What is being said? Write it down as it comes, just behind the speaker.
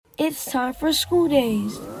It's time for School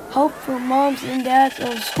Days. Help for moms and dads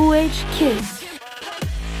of school-aged kids.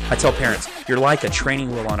 I tell parents, you're like a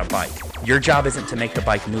training wheel on a bike. Your job isn't to make the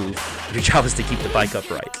bike move. Your job is to keep the bike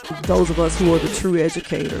upright. Those of us who are the true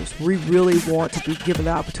educators, we really want to be given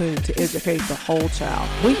the opportunity to educate the whole child.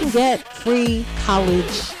 We can get free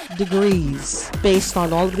college degrees based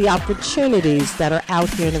on all of the opportunities that are out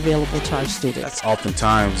here and available to our students.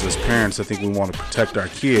 Oftentimes, as parents, I think we want to protect our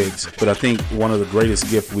kids, but I think one of the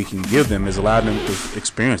greatest gifts we can give them is allow them to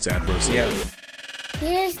experience adversity.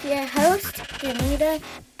 Here's your host, Danita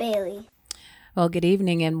Bailey. Well, good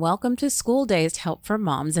evening and welcome to School Days Help for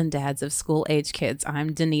Moms and Dads of School-Age Kids.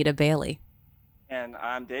 I'm Danita Bailey. And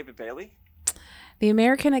I'm David Bailey. The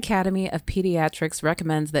American Academy of Pediatrics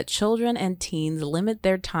recommends that children and teens limit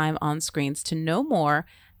their time on screens to no more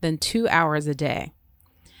than 2 hours a day.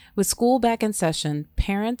 With school back in session,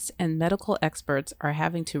 parents and medical experts are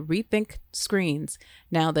having to rethink screens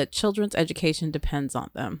now that children's education depends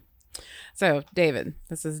on them. So, David,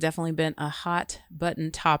 this has definitely been a hot button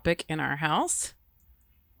topic in our house.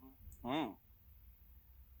 Was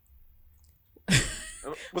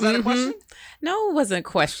that a question? No, it wasn't a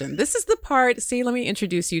question. This is the part, see, let me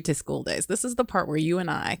introduce you to School Days. This is the part where you and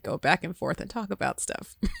I go back and forth and talk about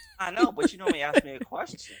stuff. I know, but you normally ask me a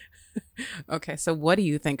question. Okay, so what do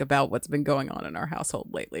you think about what's been going on in our household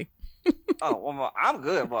lately? Well, I'm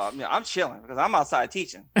good. Well, I mean, I'm chilling because I'm outside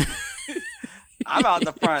teaching. I'm out in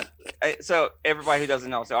the front. So everybody who doesn't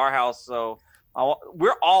know, so our house,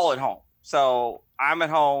 we're all at home. So I'm at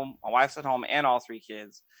home, my wife's at home, and all three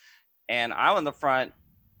kids. And I'm in the front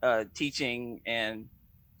teaching and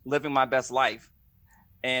living my best life.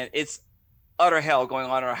 And it's utter hell going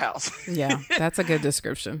on in our house. Yeah, that's a good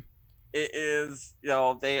description. It is,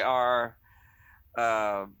 they are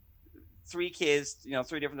three kids,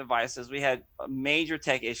 three different devices. We had major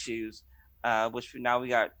tech issues, which now we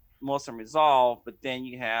got most of them resolved, but then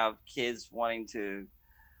you have kids wanting to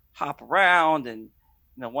hop around and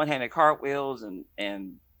one-handed cartwheels and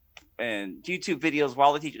YouTube videos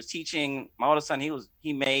while the teacher's teaching. My oldest son,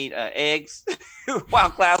 he made eggs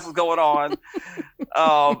while class was going on.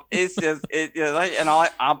 It's just and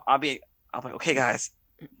I'll be okay, guys.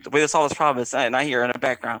 The way to solve this problem is, and I hear in the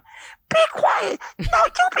background, be quiet. No,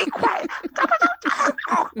 you be quiet.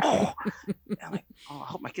 I'm like, I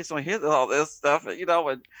hope my kids don't hear all this stuff, and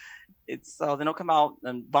it's then they'll come out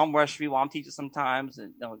and bum rush me while I'm teaching sometimes,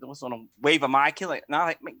 and they'll sort of wave a mic, like, now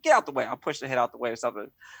like, get out the way. I'll push the head out the way or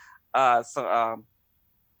something. So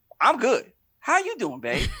I'm good. How you doing,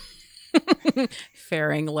 babe?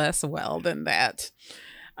 Faring less well than that.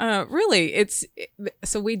 Really,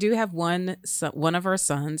 so we do have one of our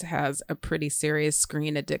sons has a pretty serious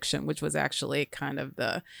screen addiction, which was actually kind of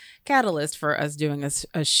the catalyst for us doing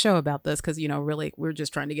a show about this, because really we're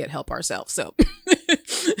just trying to get help ourselves. So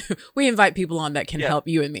we invite people on that can help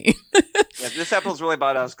you and me. Yeah, this episode's really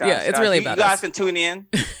about us, guys. Yeah, it's really about us. You guys can tune in,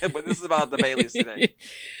 but this is about the Baileys today.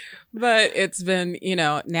 But it's been,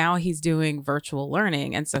 now he's doing virtual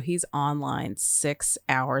learning. And so he's online 6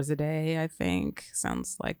 hours a day, I think.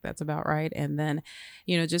 Sounds like that's about right. And then,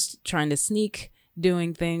 just trying to sneak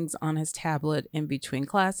doing things on his tablet in between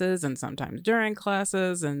classes and sometimes during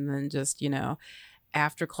classes. And then just,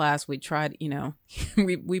 after class, we tried,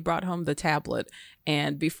 we brought home the tablet.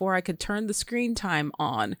 And before I could turn the screen time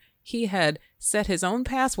on, he had set his own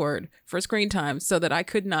password for screen time so that I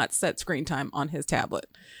could not set screen time on his tablet.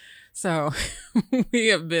 So we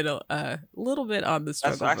have been a little bit on the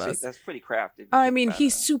struggle bus. That's pretty crafty. I mean,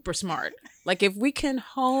 he's super smart. Like, if we can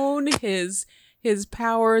hone his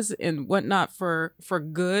powers and whatnot for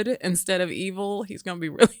good instead of evil, he's gonna be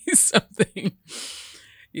really something.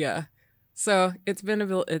 Yeah. So it's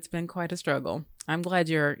been quite a struggle. I'm glad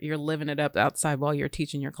you're living it up outside while you're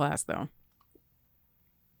teaching your class, though.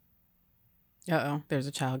 Uh-oh, there's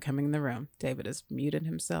a child coming in the room. David has muted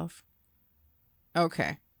himself.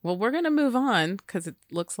 Okay. Well, we're going to move on because it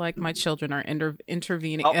looks like my children are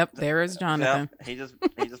intervening. Oh, yep, there is Jonathan. He just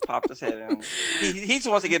popped his head in. He just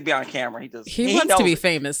wants to get behind camera. He wants to be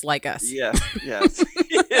famous like us. Yes.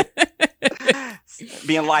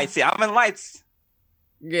 Being lights. See, I'm in lights.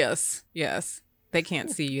 Yes. They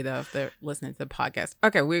can't see you, though, if they're listening to the podcast.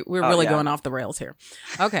 Okay, we're really going off the rails here.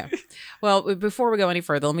 Okay. Well, before we go any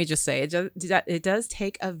further, let me just say it does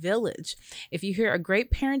take a village. If you hear a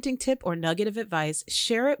great parenting tip or nugget of advice,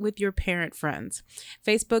 share it with your parent friends.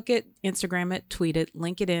 Facebook it, Instagram it, tweet it,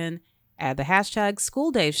 link it in, Add the hashtag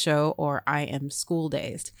School Days Show or I am School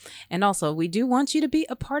Dazed. And also, we do want you to be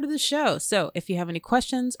a part of the show. So if you have any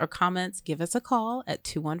questions or comments, give us a call at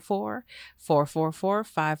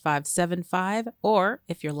 214-444-5575. Or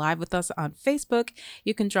if you're live with us on Facebook,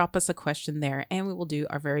 you can drop us a question there and we will do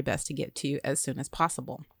our very best to get to you as soon as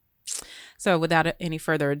possible. So without any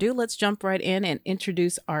further ado, let's jump right in and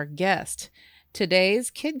introduce our guest.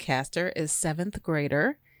 Today's Kidcaster is 7th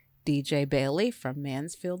grader DJ Bailey from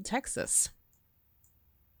Mansfield, Texas.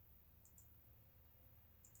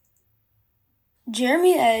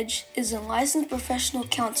 Jeremy Edge is a licensed professional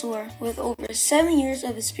counselor with over 7 years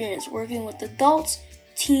of experience working with adults,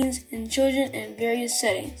 teens, and children in various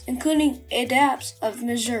settings, including ADAPS of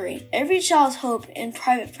Missouri, Every Child's Hope in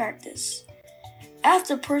private practice.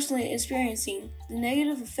 After personally experiencing the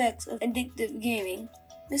negative effects of addictive gaming,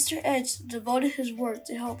 Mr. Edge devoted his work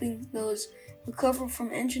to helping those recover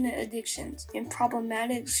from internet addictions and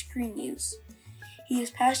problematic screen use. He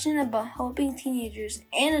is passionate about helping teenagers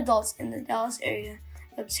and adults in the Dallas area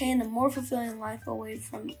obtain a more fulfilling life away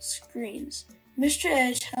from screens. Mr.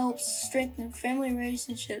 Edge helps strengthen family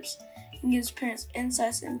relationships and gives parents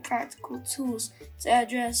insights and practical tools to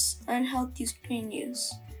address unhealthy screen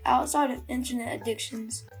use. Outside of internet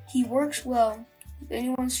addictions, he works well with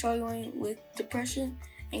anyone struggling with depression,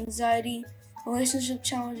 anxiety, relationship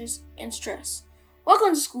challenges, and stress.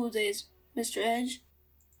 Welcome to School Days, Mr. Edge.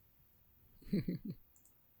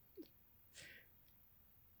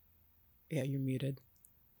 Yeah, you're muted.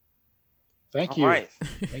 Thank you. All right.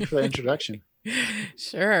 Thanks for the introduction.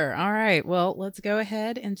 Sure. All right. Well, let's go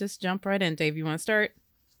ahead and just jump right in. Dave, you want to start?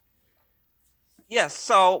 Yes.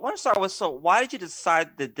 So I want to start with, why did you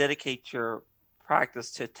decide to dedicate your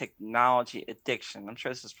practice to technology addiction? I'm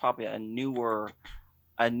sure this is probably a newer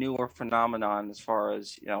phenomenon as far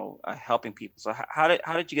as, helping people. So how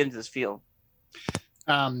did you get into this field?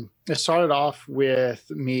 It started off with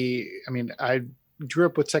me. I mean, I grew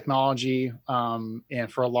up with technology,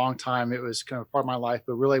 and for a long time it was kind of part of my life,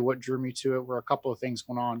 but really what drew me to it were a couple of things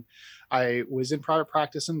going on. I was in private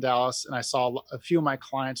practice in Dallas, and I saw a few of my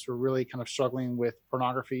clients were really kind of struggling with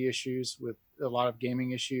pornography issues, with a lot of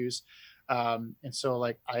gaming issues. And so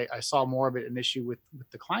like I saw more of it an issue with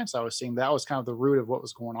the clients I was seeing. That was kind of the root of what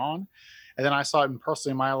was going on. And then I saw it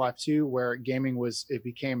personally in my life too, where gaming it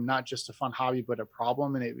became not just a fun hobby, but a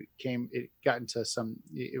problem. And it got into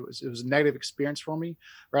it was a negative experience for me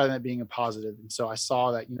rather than it being a positive. And so I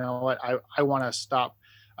saw that, you know what, I want to stop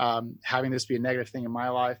having this be a negative thing in my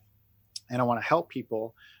life. And I want to help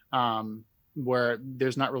people where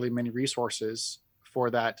there's not really many resources for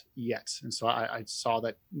that yet. And so I saw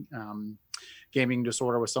that gaming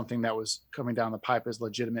disorder was something that was coming down the pipe as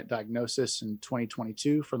legitimate diagnosis in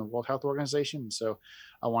 2022 from the World Health Organization. And so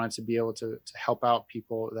I wanted to be able to help out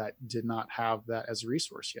people that did not have that as a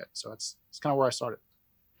resource yet. So it's kind of where I started.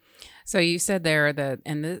 So you said there that,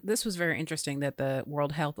 and this was very interesting, that the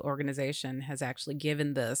World Health Organization has actually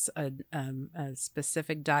given this a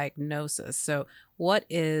specific diagnosis. So what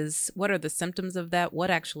are the symptoms of that?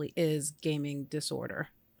 What actually is gaming disorder?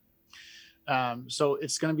 So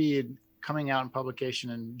it's going to be coming out in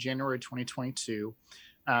publication in January 2022.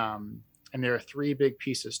 And there are three big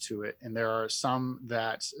pieces to it. And there are some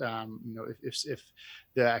that, if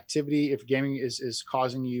the activity, if gaming is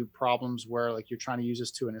causing you problems where like you're trying to use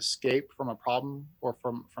this to an escape from a problem or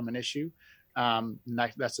from an issue,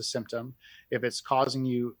 that's a symptom. If it's causing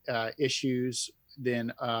you issues,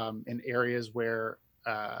 then in areas where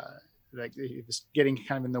like if it's getting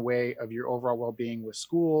kind of in the way of your overall well-being with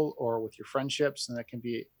school or with your friendships, then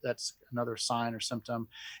that's another sign or symptom.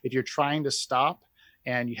 If you're trying to stop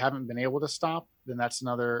and you haven't been able to stop, then that's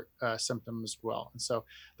another symptom as well. And so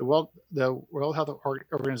the World Health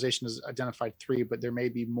Organization has identified three, but there may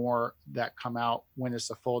be more that come out when it's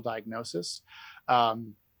a full diagnosis.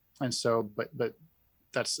 And so, but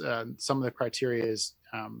that's some of the criteria is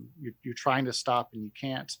you're trying to stop and you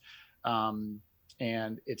can't,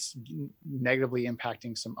 and it's negatively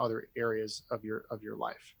impacting some other areas of your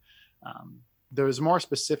life. There's more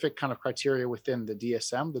specific kind of criteria within the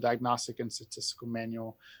DSM, the Diagnostic and Statistical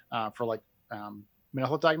Manual for like mental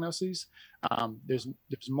health diagnoses. There's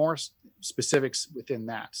more specifics within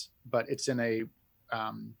that, but it's in a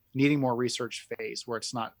needing more research phase where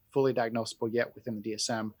it's not fully diagnosable yet within the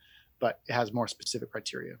DSM, but it has more specific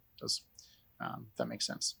criteria. Does that make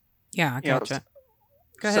sense? Yeah, I gotcha.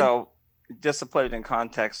 Go ahead. So just to put it in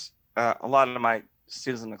context, a lot of my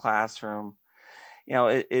students in the classroom,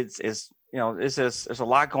 there's a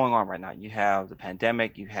lot going on right now. You have the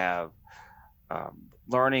pandemic, you have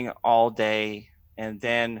learning all day, and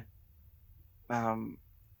then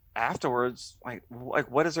afterwards, like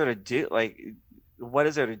what is there to do? Like what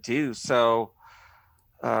is there to do? So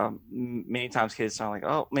many times kids are like,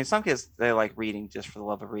 oh, I mean, some kids, they like reading just for the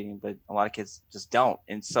love of reading, but a lot of kids just don't.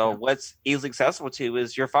 And so what's easily accessible to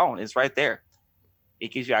is your phone. It's right there.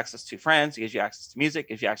 It gives you access to friends, it gives you access to music, it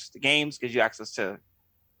gives you access to games, gives you access to,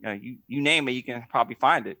 you name it, you can probably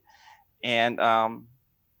find it. And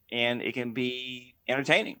it can be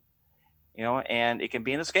entertaining, and it can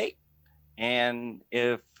be an escape. And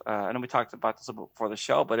if I know we talked about this before the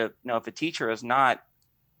show, but if a teacher is not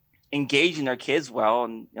engaging their kids well,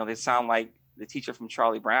 and they sound like the teacher from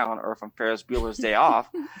Charlie Brown or from Ferris Bueller's Day Off,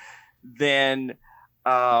 then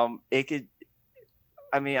it could.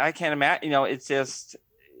 I mean, I can't imagine. It's just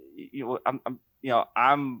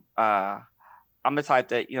I'm the type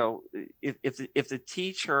that if the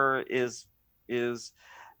teacher is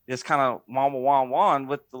kind of one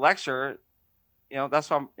with the lecture, that's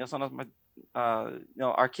why sometimes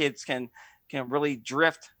our kids can really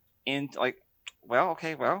drift into like,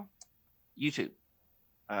 YouTube,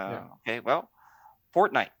 okay,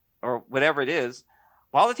 Fortnite or whatever it is,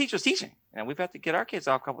 while the teacher's teaching. And we've had to get our kids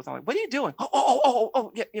off a couple of times. Like, what are you doing?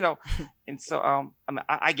 Oh, yeah, And so,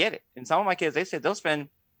 I get it. And some of my kids, they said they'll spend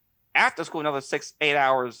after school another 6-8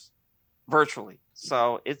 hours virtually.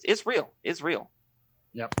 So it's real. It's real.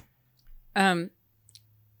 Yep.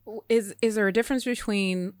 Is there a difference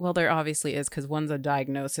between? Well, there obviously is, because one's a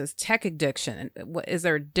diagnosis. Tech addiction. Is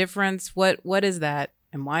there a difference? What is that,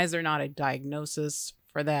 and why is there not a diagnosis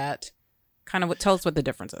for that? Kind of tell us what the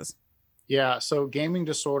difference is. Yeah, so gaming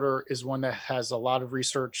disorder is one that has a lot of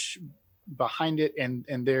research behind it, and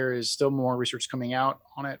there is still more research coming out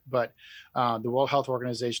on it. But the World Health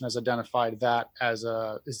Organization has identified that as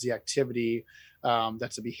the activity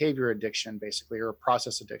that's a behavior addiction, basically, or a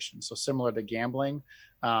process addiction. So similar to gambling,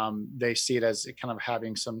 they see it as kind of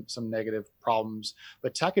having some negative problems.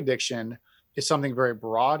 But tech addiction is something very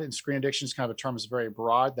broad, and screen addiction is kind of a term that's very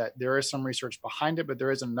broad, that there is some research behind it, but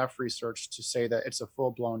there isn't enough research to say that it's a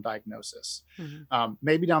full-blown diagnosis. Mm-hmm.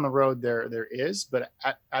 Maybe down the road there is, but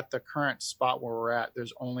at the current spot where we're at,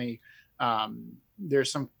 there's only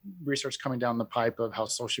there's some research coming down the pipe of how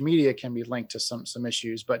social media can be linked to some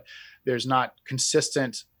issues, but there's not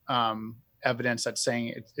consistent evidence that's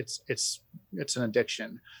saying it's an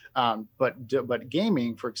addiction. But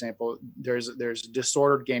gaming, for example, there's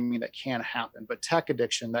disordered gaming that can happen. But tech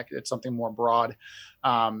addiction, it's something more broad,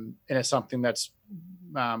 and it's something that's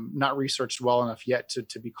not researched well enough yet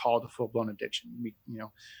to be called a full-blown addiction.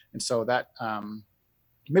 And so that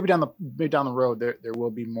maybe down the road there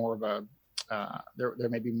will be more of a there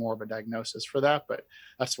may be more of a diagnosis for that, but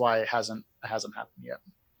that's why it hasn't happened yet.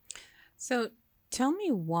 So tell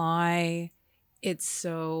me why it's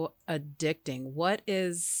so addicting. What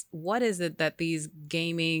is it that these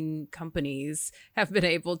gaming companies have been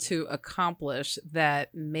able to accomplish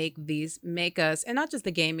that make us, and not just the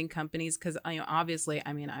gaming companies, because obviously,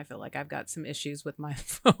 I feel like I've got some issues with my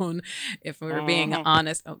phone, if we're being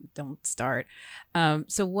honest. Oh, don't start.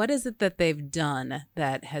 So what is it that they've done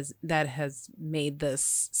that has made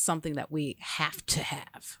this something that we have to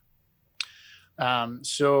have?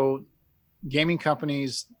 So gaming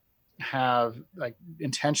companies have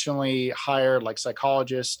intentionally hired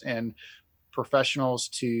psychologists and professionals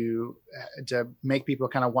to make people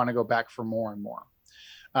kind of want to go back for more and more.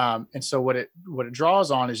 And so what it draws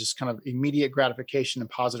on is just kind of immediate gratification and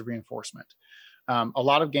positive reinforcement. A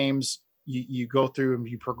lot of games you go through and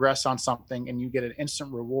you progress on something and you get an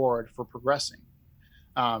instant reward for progressing.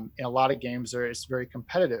 In a lot of games it's very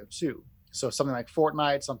competitive too. So something like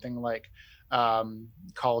Fortnite, something like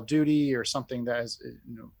Call of Duty, or something that is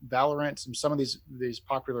Valorant, and some of these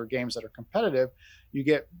popular games that are competitive, you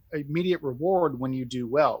get immediate reward when you do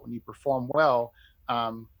well, when you perform well.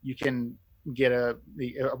 You can get a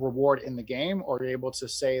reward in the game, or you're able to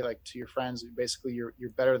say to your friends, basically you're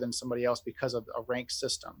better than somebody else because of a rank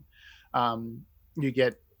system. You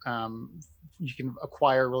can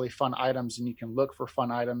acquire really fun items, and you can look for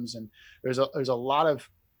fun items, and there's a lot of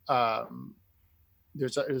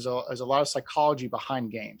there's a lot of psychology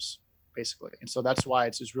behind games, basically, and so that's why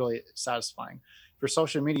it's really satisfying. For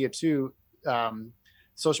social media too,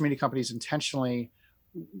 social media companies intentionally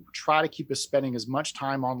try to keep us spending as much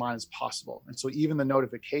time online as possible, and so even the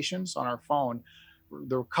notifications on our phone,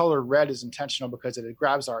 the color red is intentional because it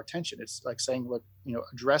grabs our attention. It's like saying, look,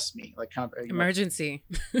 address me, like kind of emergency.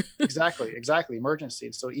 Exactly, emergency.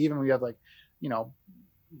 And so even we have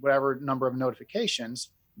whatever number of notifications,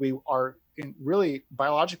 we are really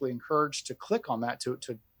biologically encouraged to click on that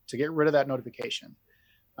to get rid of that notification.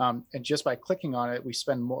 And just by clicking on it, we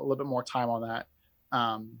spend a little bit more time on that,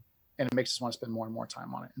 and it makes us want to spend more and more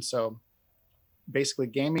time on it. And so basically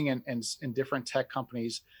gaming and different tech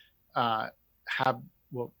companies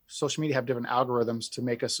social media have different algorithms to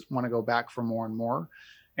make us want to go back for more and more.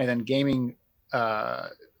 And then gaming,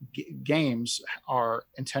 games are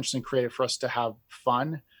intentionally created for us to have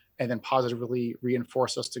fun and then positively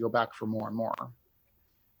reinforce us to go back for more and more.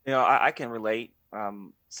 You know, I can relate.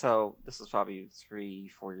 So this is probably 3-4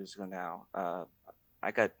 years ago now.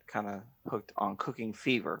 I got kind of hooked on Cooking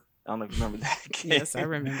Fever. I don't know if you remember that game. Yes, I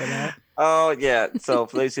remember that. Oh yeah. So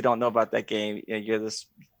for those who don't know about that game, you know, you're this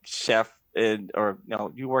chef or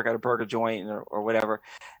you work at a burger joint or whatever,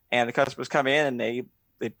 and the customers come in and they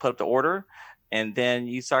put up the order, and then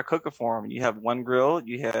you start cooking for them. You have one grill,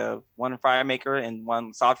 you have one fire maker, and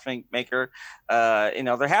one soft drink maker.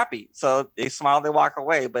 They're happy, so they smile, they walk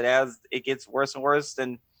away. But as it gets worse and worse,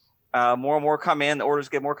 and more and more come in, the orders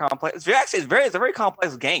get more complex. It's a very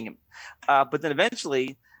complex game. But then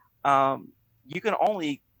eventually, you can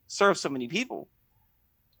only serve so many people.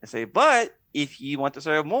 I say, but if you want to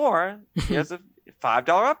serve more, there's a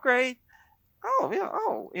 $5 upgrade. I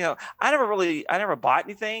never bought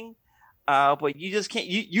anything, but you just can't.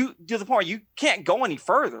 You to the point you can't go any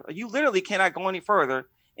further. You literally cannot go any further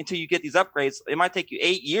until you get these upgrades. It might take you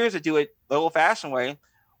 8 years to do it the old-fashioned way,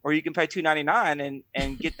 or you can pay $2.99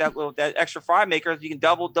 and get that extra fry maker. You can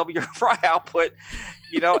double your fry output,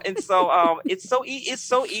 And so it's so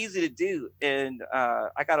easy to do. And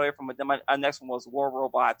I got away from it. Then my next one was War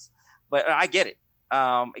Robots, but I get it.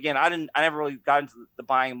 Again, I never really got into the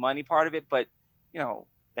buying money part of it, but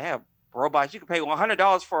they have robots. You can pay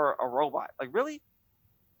 $100 for a robot. Like, really?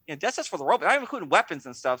 That's just for the robot. I'm including weapons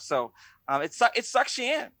and stuff. So it sucks you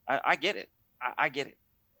in. I get it. I get it.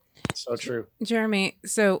 So true. Jeremy,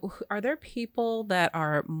 so are there people that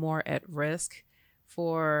are more at risk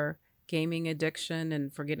for gaming addiction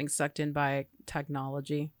and for getting sucked in by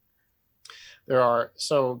technology? There are.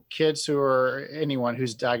 So kids anyone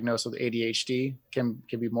who's diagnosed with ADHD can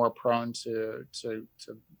be more prone to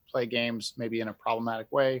play games maybe in a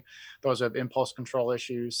problematic way. Those who have impulse control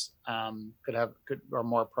issues are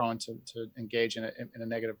more prone to engage in a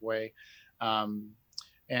negative way.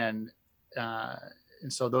 And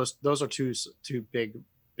so those are two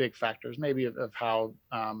big factors maybe of how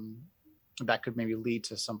that could maybe lead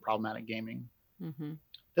to some problematic gaming. Mm-hmm.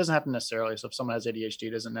 It doesn't happen necessarily. So if someone has ADHD,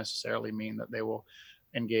 it doesn't necessarily mean that they will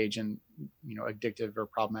engage in addictive or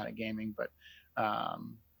problematic gaming, but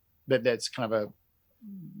that's kind of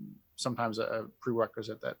sometimes a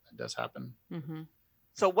prerequisite that does happen. Mm-hmm.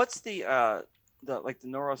 So what's the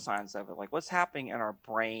neuroscience of it? Like, what's happening in our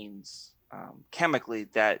brains chemically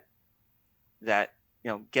that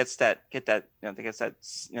gets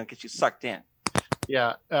you sucked in?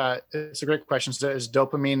 Yeah, it's a great question. So is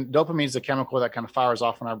dopamine. Dopamine is the chemical that kind of fires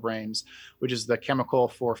off in our brains, which is the chemical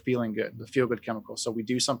for feeling good, the feel good chemical. So we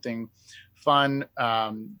do something fun.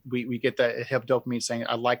 We get that it have dopamine saying,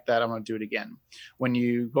 I like that, I'm going to do it again. When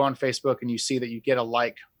you go on Facebook and you see that you get a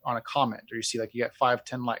like on a comment, or you see like you get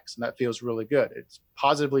 5-10 likes, and that feels really good. It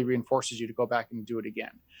positively reinforces you to go back and do it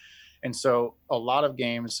again. And so a lot of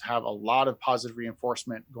games have a lot of positive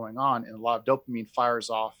reinforcement going on, and a lot of dopamine fires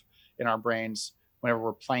off in our brains whenever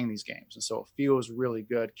we're playing these games. And so it feels really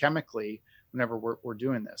good chemically whenever we're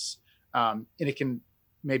doing this. And it can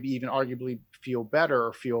maybe even arguably feel better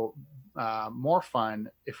or feel more fun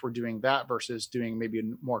if we're doing that versus doing maybe a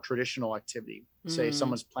more traditional activity. Say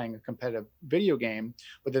someone's playing a competitive video game,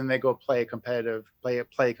 but then they go play a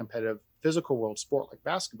competitive physical world sport like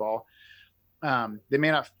basketball. They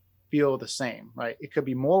may not feel the same, right? It could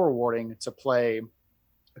be more rewarding to play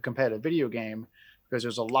a competitive video game because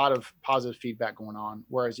there's a lot of positive feedback going on.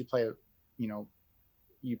 Whereas you play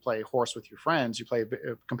horse with your friends, you play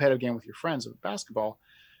a competitive game with your friends of basketball,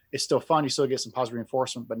 it's still fun. You still get some positive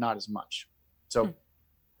reinforcement, but not as much. So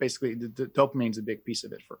basically the dopamine's a big piece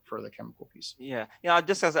of it for the chemical piece. Yeah.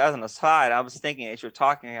 Just as an aside, I was thinking as you're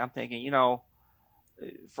talking, I'm thinking,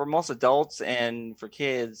 for most adults and for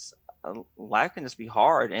kids, life can just be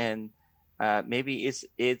hard. And maybe it's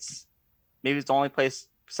the only place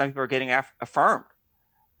some people are getting affirmed.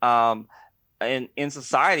 In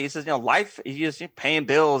society, it says, life, you're just paying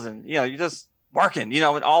bills and, you're just working,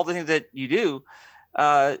 and all the things that you do.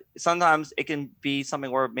 Sometimes it can be something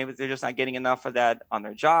where maybe they're just not getting enough of that on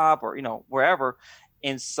their job or, wherever.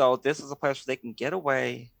 And so this is a place where they can get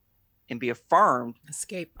away and be affirmed.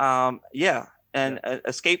 Escape.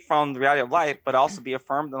 Escape from the reality of life, but also be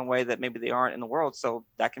affirmed in a way that maybe they aren't in the world. So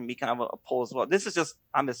that can be kind of a pull as well.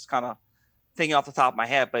 I'm just kind of thinking off the top of my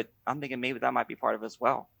head, but I'm thinking maybe that might be part of it as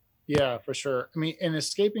well. Yeah, for sure. I mean, and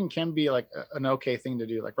escaping can be like an okay thing to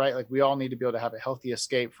do, right? Like we all need to be able to have a healthy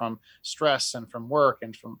escape from stress and from work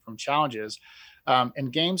and from challenges.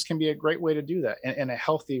 And games can be a great way to do that in a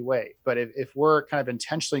healthy way. But if we're kind of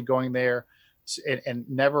intentionally going there and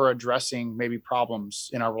never addressing maybe problems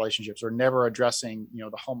in our relationships, or never addressing, the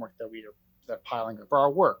homework that piling up, or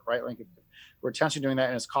our work, right? Like if we're intentionally doing that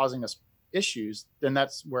and it's causing us issues, then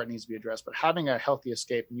that's where it needs to be addressed. But having a healthy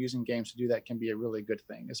escape and using games to do that can be a really good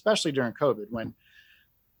thing, especially during COVID, when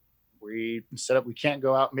we can't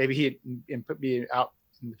go out, maybe be out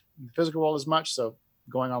in the physical world as much. So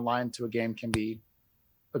going online to a game can be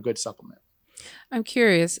a good supplement. I'm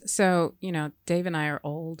curious. So, Dave and I are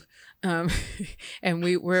old. And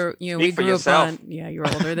we grew up on, you're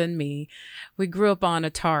older than me. We grew up on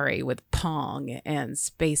Atari with Pong and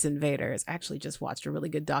Space Invaders. Actually just watched a really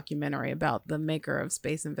good documentary about the maker of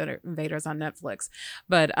Space Invaders on Netflix.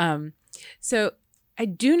 But, so I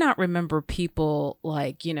do not remember people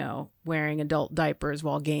wearing adult diapers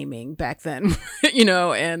while gaming back then,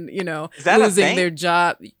 and, losing their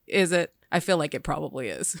job. Is it? I feel like it probably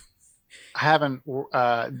is. I haven't.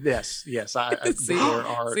 Yes. See?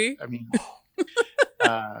 See?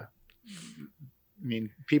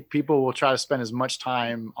 People will try to spend as much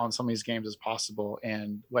time on some of these games as possible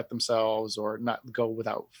and wet themselves, or not go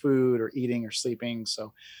without food or eating or sleeping.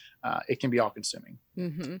 So it can be all consuming.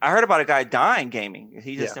 Mm-hmm. I heard about a guy dying gaming.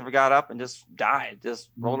 He just never got up and just died. Just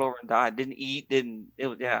rolled over and died. Didn't eat.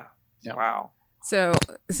 Wow. So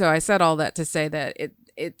I said all that to say that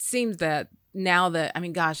it seems that now that,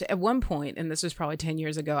 at one point, and this was probably 10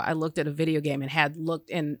 years ago, I looked at a video game and had looked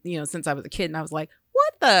in, since I was a kid, and I was like,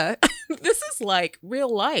 what the, this is like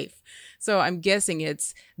real life. So I'm guessing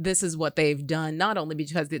this is what they've done, not only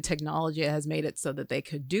because the technology has made it so that they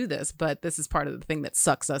could do this, but this is part of the thing that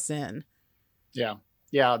sucks us in. Yeah.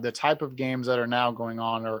 The type of games that are now going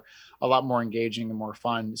on are a lot more engaging and more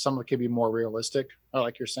fun. Some of it can be more realistic,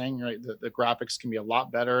 like you're saying, right? The graphics can be a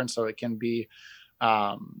lot better. And so it can be,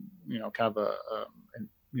 kind of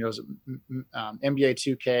NBA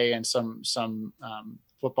 2K and some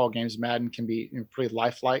football games, Madden, can be pretty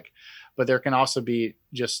lifelike, but there can also be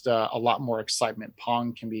just a lot more excitement.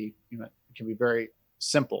 Pong can be, it can be very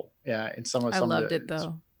simple. Yeah, in some of I loved it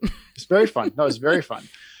though. It's very fun. No, it's very fun.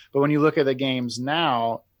 But when you look at the games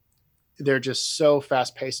now, they're just so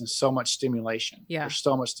fast paced and so much stimulation. Yeah, there's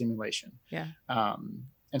so much stimulation. Yeah,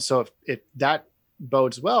 and so if that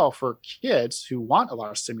bodes well for kids who want a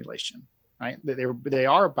lot of stimulation, right? They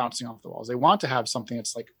are bouncing off the walls. They want to have something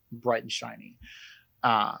that's like bright and shiny,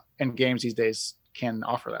 and games these days can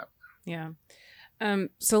offer that. Yeah.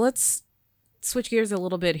 So let's switch gears a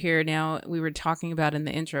little bit here. Now, we were talking about in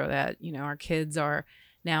the intro that our kids are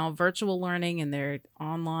now virtual learning and they're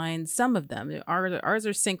online. Some of them, ours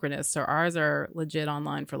are synchronous, so ours are legit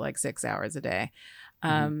online for like 6 hours a day,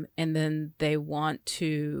 and then they want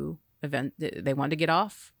to get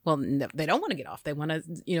off. Well, no, they don't want to get off. They want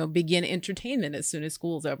to, begin entertainment as soon as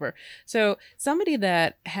school's over. So somebody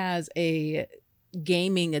that has a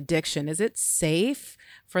gaming addiction, is it safe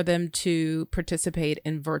for them to participate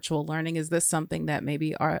in virtual learning? Is this something that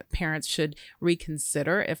maybe our parents should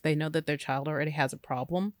reconsider if they know that their child already has a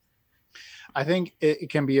problem? I think it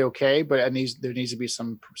can be okay, but there needs to be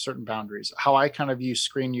some certain boundaries. How I kind of view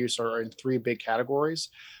screen use are in three big categories: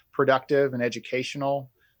 productive and educational,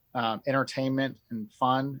 entertainment and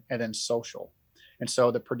fun, and then social. And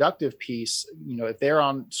so the productive piece, if they're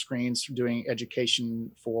on screens doing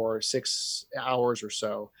education for 6 hours or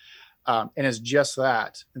so, and it's just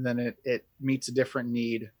that, and then it meets a different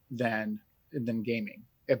need than gaming.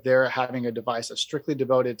 If they're having a device that's strictly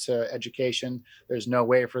devoted to education, there's no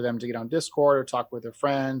way for them to get on Discord or talk with their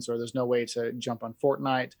friends, or there's no way to jump on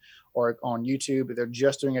Fortnite or on YouTube. If they're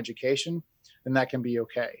just doing education, then that can be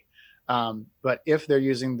okay. But if they're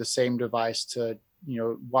using the same device to,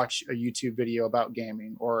 watch a YouTube video about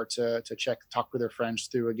gaming, or to talk with their friends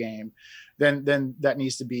through a game, then that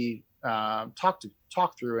needs to be talked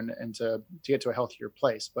through and to get to a healthier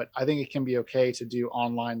place. But I think it can be okay to do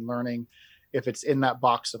online learning if it's in that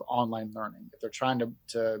box of online learning. If they're trying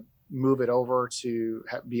to move it over to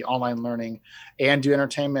be online learning and do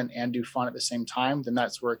entertainment and do fun at the same time, then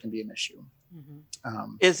that's where it can be an issue.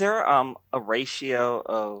 Mm-hmm. Is there a ratio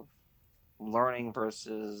of learning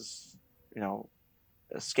versus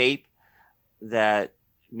escape that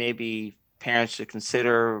maybe parents should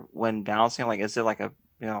consider when balancing? Like, is it like a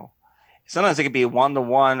sometimes it could be a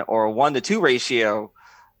 1-to-1 or a 1-to-2 ratio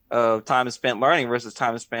of time spent learning versus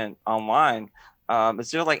time spent online.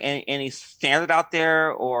 Is there like any standard out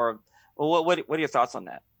there, or what are your thoughts on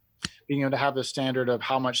that? Being able to have the standard of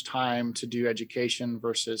how much time to do education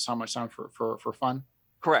versus how much time for fun.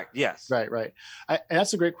 Correct. Yes. Right. And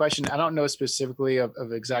that's a great question. I don't know specifically of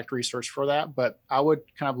exact research for that, but I would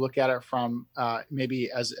kind of look at it from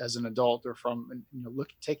maybe as an adult, or from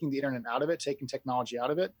taking the internet out of it, taking technology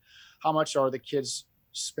out of it. How much are the kids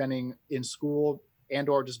spending in school and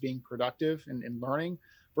or just being productive and learning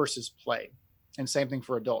versus play. And same thing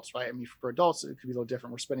for adults, right? I mean, for adults, it could be a little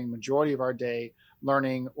different. We're spending the majority of our day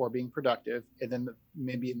learning or being productive. And then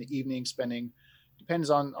maybe in the evening spending, depends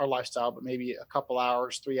on our lifestyle, but maybe a couple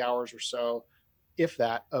hours, 3 hours or so, if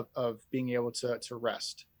that, of being able to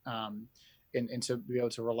rest and to be able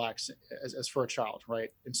to relax as for a child,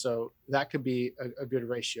 right? And so that could be a good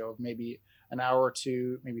ratio of maybe an hour or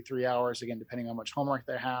two, maybe 3 hours, again, depending on how much homework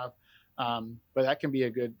they have. But that can be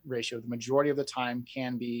a good ratio. The majority of the time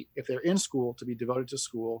can be, if they're in school, to be devoted to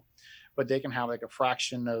school, but they can have like a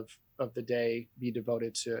fraction of the day be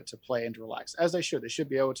devoted to play and to relax, as they should. They should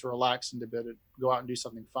be able to relax and to be able to go out and do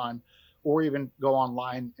something fun, or even go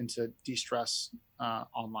online and to de-stress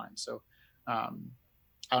online. So I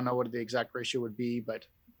don't know what the exact ratio would be, but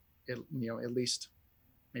at least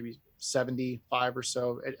maybe 75 or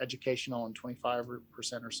so educational and 25%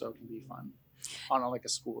 or so can be fun on like a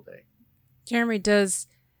school day. Jeremy, does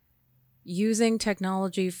using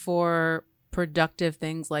technology for productive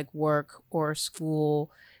things like work or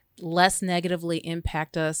school less negatively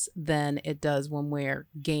impact us than it does when we're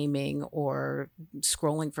gaming or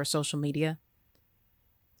scrolling for social media?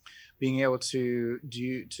 Being able to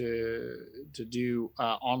do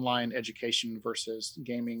online education versus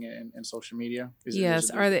gaming and social media.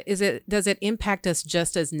 Does it impact us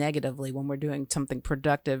just as negatively when we're doing something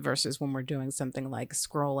productive versus when we're doing something like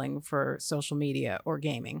scrolling for social media or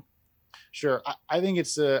gaming? Sure, I think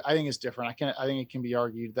it's different. I think it can be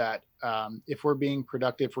argued that if we're being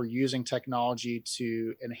productive, we're using technology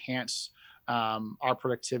to enhance our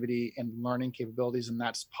productivity and learning capabilities, and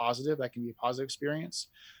that's positive. That can be a positive experience.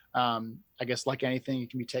 I guess like anything, it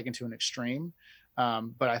can be taken to an extreme.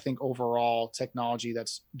 But I think overall technology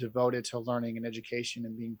that's devoted to learning and education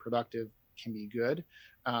and being productive can be good.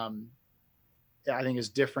 I think it's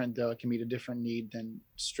different though. It can meet a different need than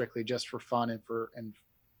strictly just for fun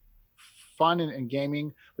and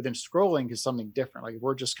gaming, but then scrolling is something different. Like if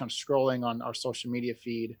we're just kind of scrolling on our social media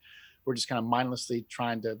feed, we're just kind of mindlessly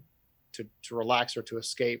trying to relax or to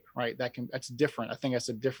escape, right? That's different. I think that's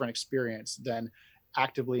a different experience than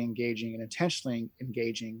actively engaging and intentionally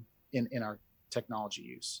engaging in our technology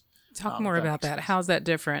use. Talk more about that. How's that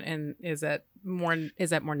different? And is that more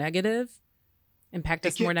negative? Impact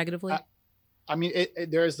us more negatively? I mean,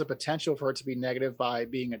 there is the potential for it to be negative by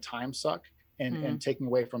being a time suck and taking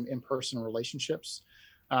away from in-person relationships.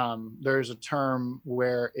 There's a term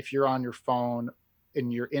where if you're on your phone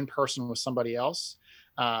and you're in person with somebody else,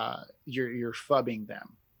 you're phubbing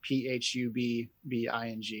them. PHUBBING,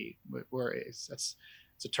 where it's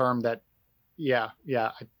a term that,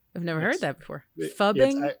 I've never heard that before.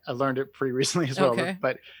 Phubbing? I learned it pretty recently as well. Okay.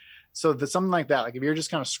 But so something like that, like if you're just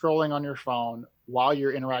kind of scrolling on your phone while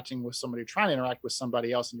you're interacting with somebody, trying to interact with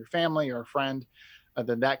somebody else in your family or a friend,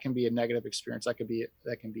 then that can be a negative experience. That can be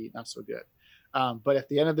not so good. But at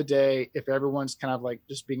the end of the day, if everyone's kind of like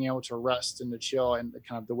just being able to rest and to chill, and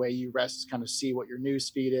kind of the way you rest is kind of see what your news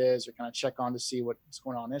feed is, or kind of check on to see what's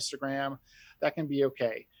going on Instagram, that can be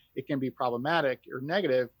okay. It can be problematic or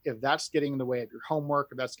negative if that's getting in the way of your homework,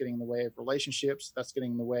 if that's getting in the way of relationships, that's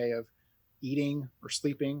getting in the way of eating or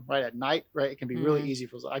sleeping right at night, right? It can be really easy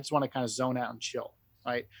for, I just want to kind of zone out and chill,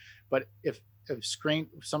 right? But if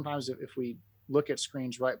sometimes if we look at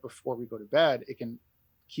screens right before we go to bed, it can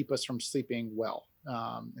keep us from sleeping well,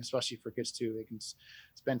 especially for kids too. They can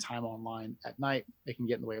spend time online at night. They can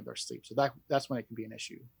get in the way of their sleep. So that's when it can be an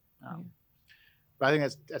issue. But I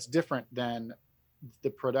think that's different than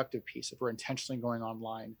the productive piece. If we're intentionally going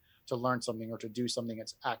online to learn something or to do something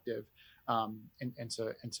that's active, and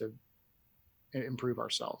to improve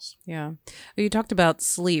ourselves. Yeah. You talked about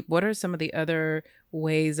sleep. What are some of the other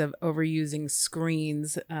ways of overusing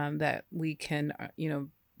screens that we can,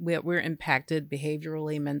 we're impacted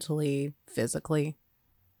behaviorally, mentally, physically?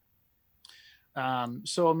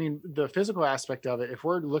 So, I mean, the physical aspect of it, if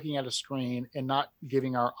we're looking at a screen and not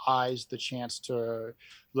giving our eyes the chance to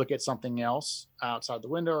look at something else outside the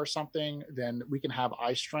window or something, then we can have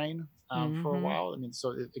eye strain for a while. I mean,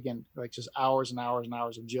 so again, like just hours and hours and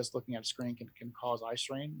hours of just looking at a screen can cause eye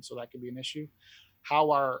strain. So that could be an issue.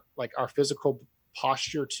 How our physical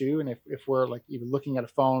posture too. And if we're like even looking at a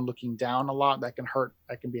phone, looking down a lot, that can hurt.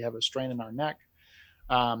 That can have a strain in our neck.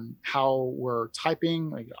 How we're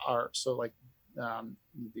typing,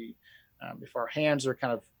 if our hands are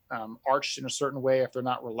kind of arched in a certain way, if they're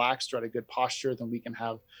not relaxed or at a good posture, then we can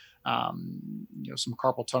have some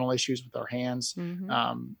carpal tunnel issues with our hands.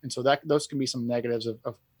 And so those can be some negatives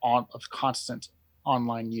of constant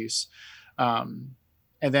online use. And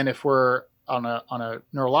then if we're on a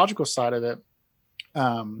neurological side of it,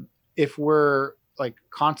 if we're like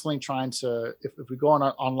constantly trying to, if we go on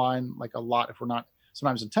online like a lot, if we're not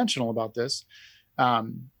sometimes intentional about this,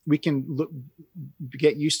 we can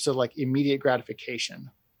get used to like immediate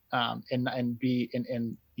gratification,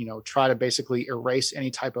 and try to basically erase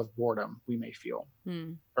any type of boredom we may feel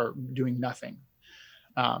or doing nothing.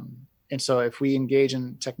 And so if we engage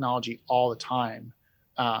in technology all the time,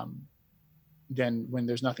 then when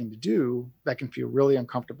there's nothing to do, that can feel really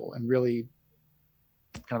uncomfortable and really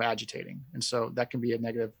kind of agitating. And so that can be a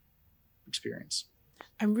negative experience.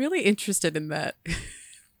 I'm really interested in that.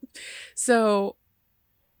 So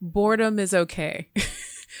boredom is okay.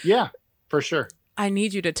 Yeah, for sure. I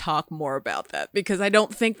need you to talk more about that, because I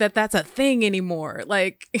don't think that that's a thing anymore.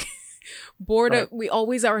 Like boredom, right. We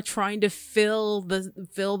always are trying to fill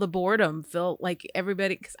the boredom, fill like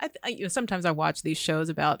everybody. Because I sometimes I watch these shows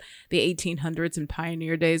about the 1800s and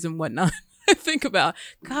pioneer days and whatnot. I think about,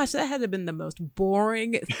 gosh, that had to have been the most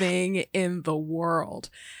boring thing in the world,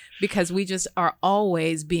 because we just are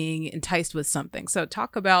always being enticed with something. So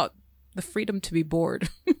talk about the freedom to be bored.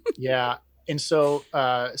 Yeah. And so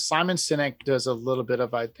Simon Sinek does a little bit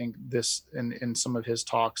of, I think, this in some of his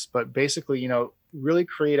talks, but basically, really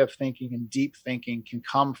creative thinking and deep thinking can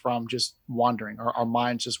come from just wandering, or our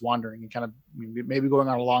minds just wandering and kind of maybe going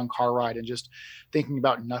on a long car ride and just thinking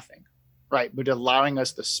about nothing, right? But allowing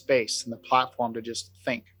us the space and the platform to just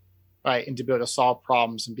think, right? And to be able to solve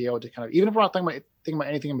problems and be able to kind of, even if we're not thinking about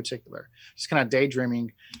anything in particular, just kind of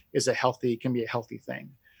daydreaming can be a healthy thing.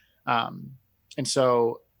 And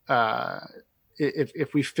so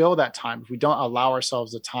if we fill that time, if we don't allow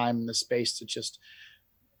ourselves the time and the space to just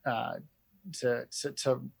to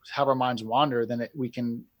have our minds wander, then we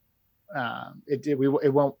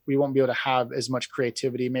won't be able to have as much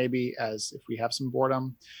creativity maybe as if we have some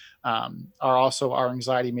boredom. Our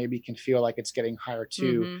anxiety maybe can feel like it's getting higher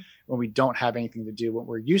too, when we don't have anything to do, when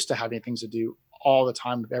we're used to having things to do all the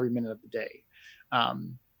time of every minute of the day.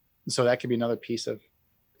 So that could be another piece of,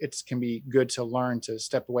 it can be good to learn to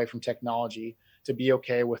step away from technology, to be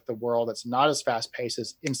okay with the world that's not as fast paced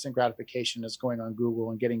as instant gratification as going on Google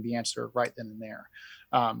and getting the answer right then and there.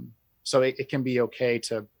 So it can be okay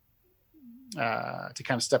to kind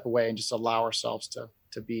of step away and just allow ourselves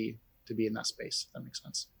to be in that space. If that makes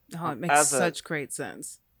sense. Oh, it makes such great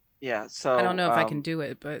sense. Yeah. So I don't know if I can do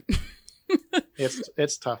it, but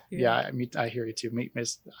it's tough. Yeah. I hear you too.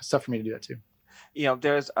 It's tough for me to do that too.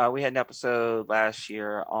 There's we had an episode last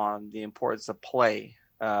year on the importance of play.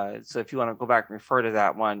 So if you want to go back and refer to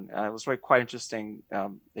that one, it was really quite interesting.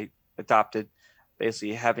 They adopted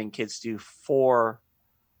basically having kids do 4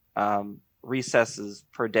 recesses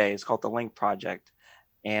per day. It's called the Link Project.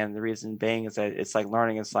 And the reason being is that it's like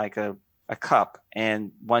learning is like a cup.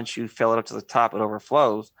 And once you fill it up to the top, it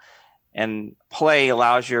overflows. And play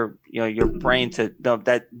allows your brain to know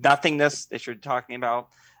that nothingness that you're talking about.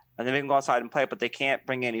 And then they can go outside and play, but they can't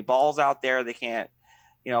bring any balls out there. They can't,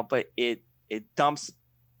 but it dumps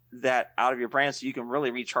that out of your brain so you can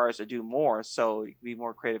really recharge to do more. So you can be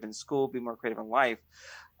more creative in school, be more creative in life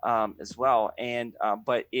as well. And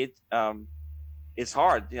but it's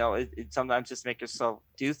hard, it sometimes just make yourself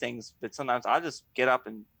do things. But sometimes I just get up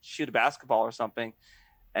and shoot a basketball or something.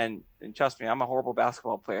 And trust me, I'm a horrible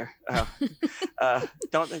basketball player.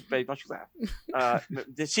 Don't you laugh.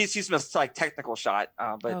 She's missed like technical shot,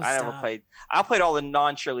 but I never played. I played all the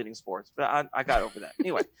non-cheerleading sports, but I got over that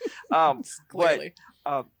anyway.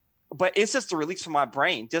 But it's just a release from my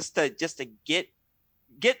brain, just to get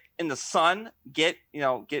in the sun, get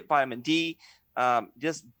vitamin D,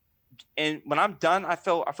 and when I'm done, I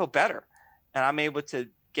feel better, and I'm able to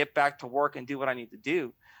get back to work and do what I need to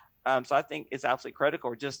do. So I think it's absolutely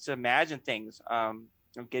critical just to imagine things,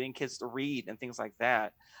 getting kids to read and things like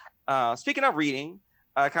that. Speaking of reading,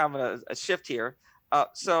 kind of a shift here.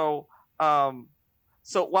 So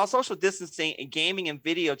while social distancing and gaming and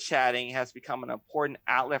video chatting has become an important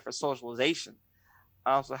outlet for socialization,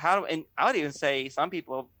 and I would even say some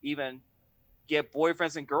people even get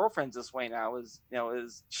boyfriends and girlfriends this way now. Is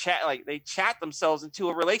chat, like they chat themselves into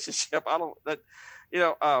a relationship.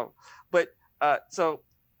 So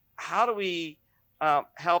how do we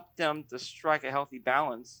help them to strike a healthy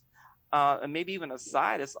balance? And maybe even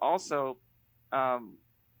aside, it's also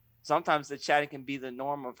sometimes the chatting can be the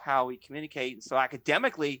norm of how we communicate. So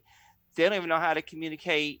academically, they don't even know how to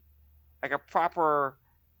communicate like a proper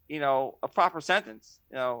sentence.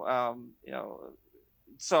 So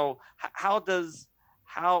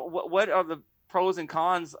what are the pros and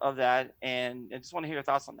cons of that? And I just want to hear your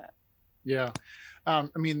thoughts on that. Yeah.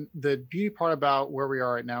 The beauty part about where we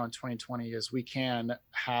are right now in 2020 is we can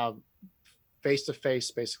have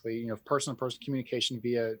face-to-face, basically, person-to-person communication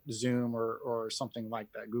via Zoom or something like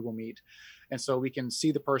that, Google Meet. And so we can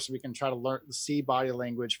see the person, we can try to see body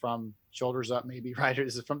language from shoulders up, maybe, right?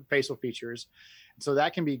 This is from facial features. And so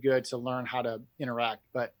that can be good to learn how to interact.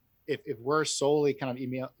 But if we're solely kind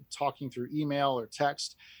of talking through email or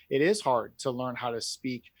text, it is hard to learn how to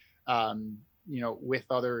speak, with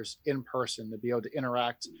others in person, to be able to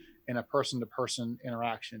interact in a person-to-person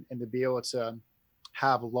interaction, and to be able to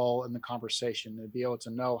have a lull in the conversation, to be able to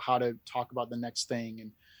know how to talk about the next thing,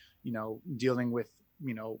 and dealing with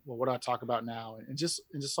well, what do I talk about now, and just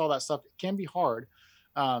all that stuff. It can be hard,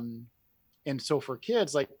 and so for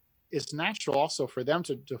kids, like, it's natural also for them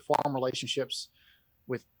to form relationships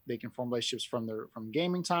they can form relationships from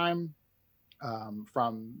gaming time,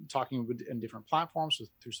 from talking in different platforms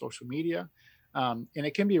through social media, and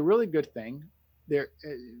it can be a really good thing.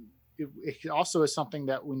 It also is something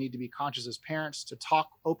that we need to be conscious as parents, to talk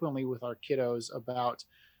openly with our kiddos about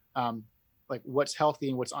like what's healthy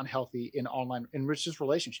and what's unhealthy in online and just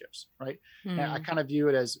relationships, right? And I kind of view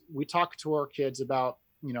it as, we talk to our kids about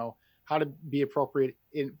how to be appropriate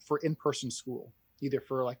for in-person school, either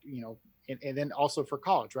for and then also for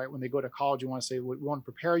college, right? When they go to college, we want to say, we want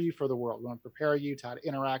to prepare you for the world. We want to prepare you to how to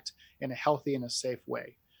interact in a healthy and a safe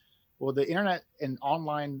way. Well, the internet and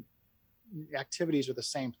online activities are the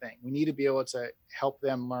same thing. We need to be able to help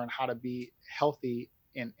them learn how to be healthy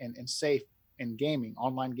and safe in gaming,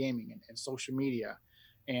 online gaming, and social media,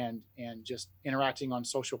 and just interacting on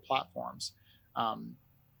social platforms.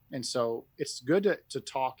 And so it's good to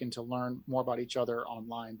talk and to learn more about each other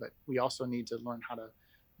online, but we also need to learn how to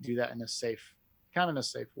do that in a safe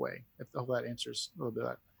way. If that answers a little bit of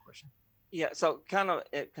that question. Yeah. So kind of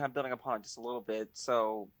building upon it just a little bit.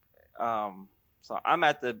 So, so I'm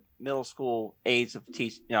at the middle school age of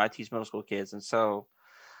I teach middle school kids. And so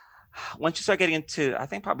once you start getting into, I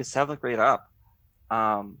think probably 7th grade up,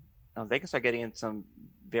 they can start getting into some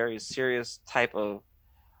very serious type of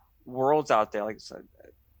worlds out there. Like I said,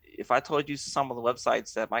 if I told you some of the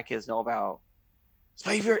websites that my kids know about, so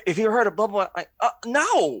if you heard of blah, blah, like,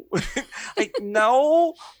 no, like,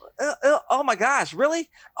 no, oh my gosh, really?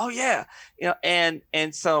 Oh yeah. And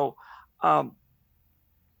so,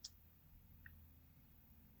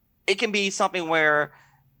 it can be something where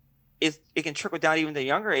it can trickle down even to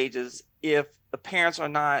younger ages if the parents are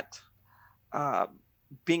not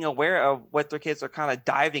being aware of what their kids are kind of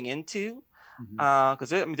diving into. Because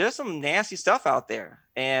there's some nasty stuff out there,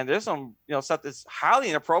 and there's some stuff that's highly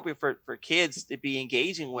inappropriate for kids to be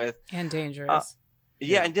engaging with, and dangerous.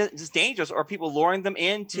 And just dangerous, or people luring them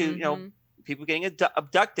into people getting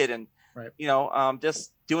abducted, and right.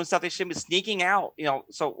 Just doing stuff they shouldn't be, sneaking out.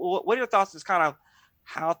 So what are your thoughts? Is kind of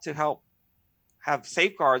how to help have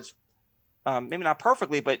safeguards, maybe not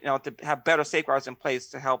perfectly, but to have better safeguards in place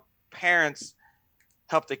to help parents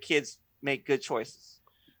help their kids make good choices.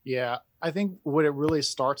 Yeah, I think what it really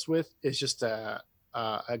starts with is just a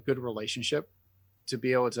good relationship, to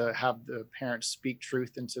be able to have the parents speak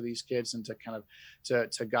truth into these kids, and to kind of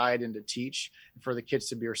to guide and to teach, and for the kids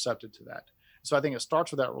to be receptive to that. So I think it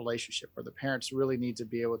starts with that relationship, where the parents really need to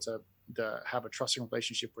be able to have a trusting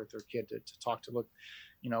relationship with their kid, to talk to, look,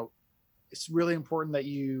 it's really important that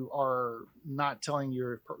you are not telling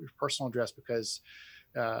your personal address, because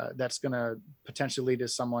that's going to potentially lead to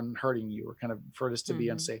someone hurting you, or kind of for this to be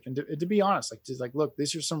unsafe. And to be honest, look,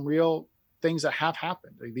 these are some real things that have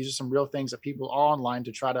happened. Like, these are some real things that people are online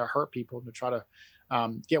to try to hurt people, to try to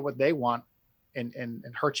get what they want, and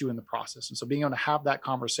hurt you in the process. And so being able to have that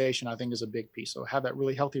conversation, I think, is a big piece. So have that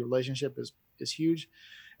really healthy relationship is huge.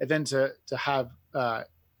 And then to have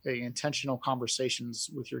intentional conversations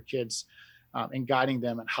with your kids, and guiding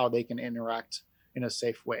them and how they can interact in a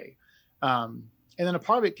safe way. And then a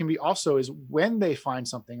part of it can be also is when they find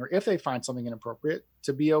something, or if they find something inappropriate,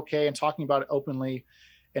 to be okay and talking about it openly,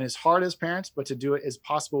 and as hard as parents, but to do it as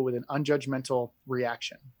possible with an unjudgmental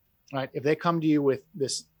reaction, right? If they come to you with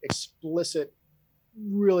this explicit,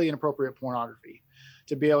 really inappropriate pornography,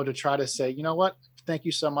 to be able to try to say, you know what, thank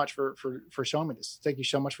you so much for showing me this. Thank you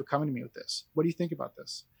so much for coming to me with this. What do you think about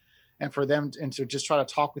this? And for them, and to just try to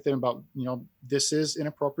talk with them about, this is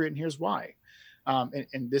inappropriate and here's why.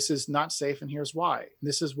 And this is not safe and here's why. And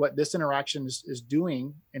this is what this interaction is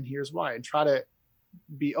doing and here's why. And try to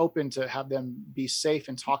be open to have them be safe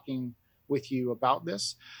in talking with you about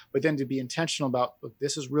this, but then to be intentional about, look,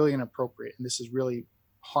 this is really inappropriate and this is really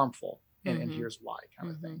harmful, and here's why,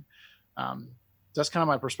 kind of thing. That's kind of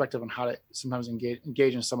my perspective on how to sometimes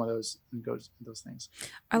engage in some of those things.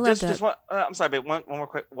 I love that. Just one, I'm sorry, but one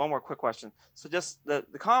more quick question. So just the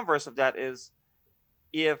converse of that is,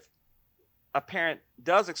 if a parent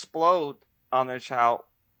does explode on their child,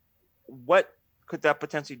 what could that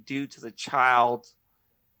potentially do to the child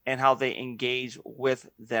and how they engage with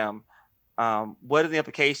them? What are the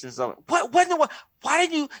implications of what why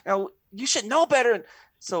did you should know better?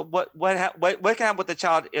 So what can happen with the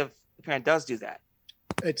child if the parent does do that?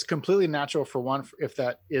 It's completely natural for one, if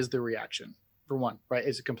that is the reaction for one, right?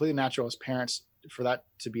 It's completely natural as parents for that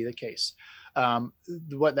to be the case.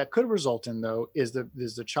 What that could result in though is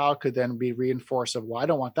the child could then be reinforced of, well, I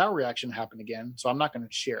don't want that reaction to happen again, so I'm not going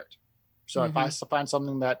to share it. So if I find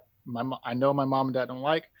something that I know my mom and dad don't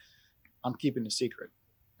like, I'm keeping a secret.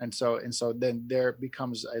 And so then there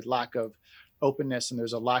becomes a lack of openness, and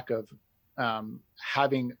there's a lack of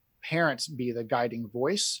having parents be the guiding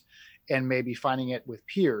voice, and maybe finding it with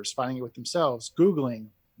peers, finding it with themselves, Googling,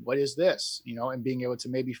 what is this, and being able to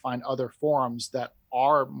maybe find other forums that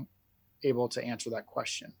are able to answer that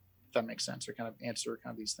question, if that makes sense, or kind of answer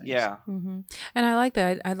kind of these things. Yeah. Mm-hmm. And I like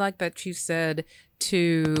that. I like that you said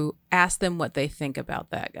to ask them what they think about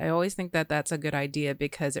that. I always think that that's a good idea,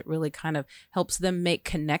 because it really kind of helps them make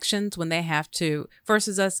connections when they have to,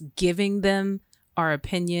 versus us giving them our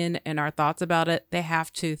opinion and our thoughts about it. They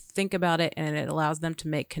have to think about it, and it allows them to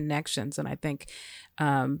make connections. And I think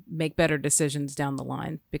make better decisions down the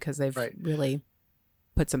line, because they've really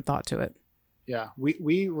put some thought to it. Yeah,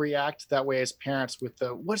 we react that way as parents with the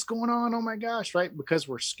what's going on, oh my gosh, right? Because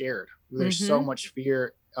we're scared. There's so much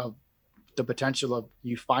fear of the potential of,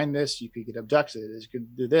 you find this, you could get abducted, you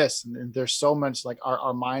could do this, and there's so much, like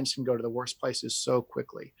our minds can go to the worst places so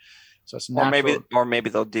quickly. So it's natural. Or maybe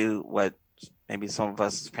they'll do what maybe some of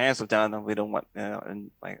us as parents have done, and we don't want,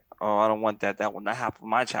 and like, oh, I don't want that will not happen to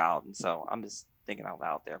my child, and so I'm just thinking out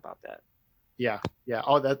loud there about that. Yeah.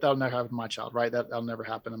 Oh, that'll never happen to my child, right? That'll never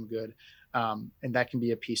happen. I'm good. And that can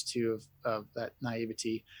be a piece too of that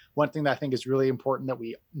naivety. One thing that I think is really important that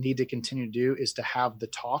we need to continue to do is to have the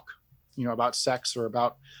talk, about sex or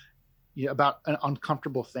about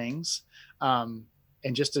uncomfortable things, and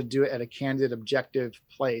just to do it at a candid, objective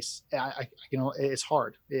place. It's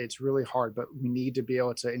hard. It's really hard, but we need to be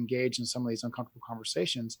able to engage in some of these uncomfortable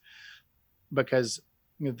conversations, because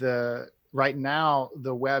right now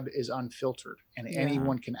the web is unfiltered, and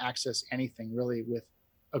anyone can access anything really with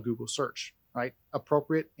a Google search, right?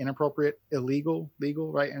 Appropriate, inappropriate, illegal,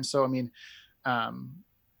 legal, right? And so,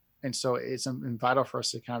 and so it's vital for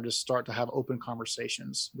us to kind of just start to have open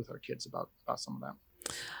conversations with our kids about some of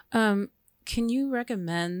that. Can you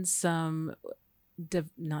recommend some,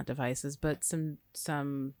 not devices, but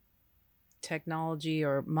some technology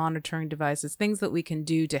or monitoring devices, things that we can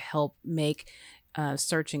do to help make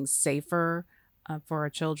searching safer for our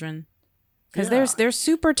children? Because they're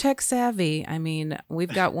super tech savvy. I mean,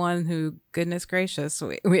 we've got one who, goodness gracious,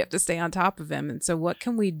 we have to stay on top of him. And so what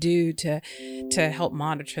can we do to help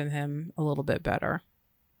monitor him a little bit better?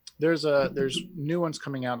 There's new ones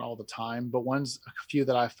coming out all the time, but a few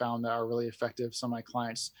that I found that are really effective. Some of my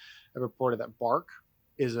clients have reported that Bark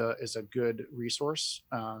is a good resource,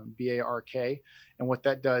 BARK. And what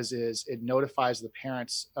that does is it notifies the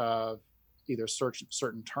parents of either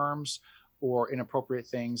certain terms or inappropriate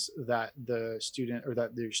things that the student or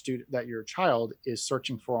that your child is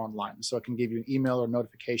searching for online. So it can give you an email or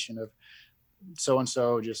notification of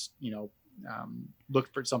so-and-so just,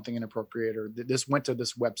 look for something inappropriate, or this went to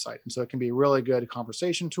this website. And so it can be a really good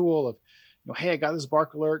conversation tool of, hey, I got this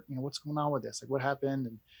Bark alert, what's going on with this? Like, what happened?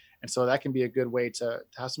 And so that can be a good way to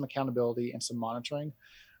have some accountability and some monitoring.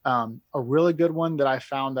 A really good one that I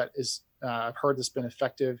found that is, I've heard that's been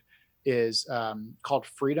effective is called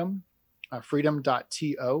Freedom.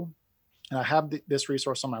 Freedom.to, and I have this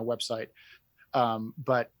resource on my website.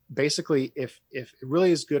 But basically, if it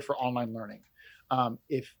really is good for online learning,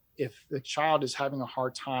 if the child is having a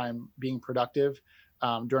hard time being productive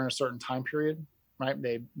during a certain time period, right?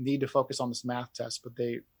 They need to focus on this math test, but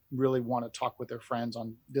they really want to talk with their friends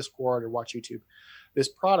on Discord or watch YouTube. This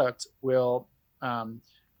product will,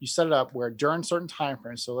 you set it up where during certain time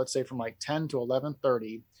frames, so let's say from like 10 to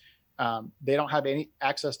 11:30. They don't have any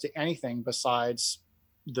access to anything besides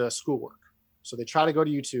the schoolwork. So they try to go to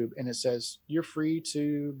YouTube and it says, you're free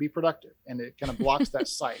to be productive. And it kind of blocks that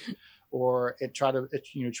site, or try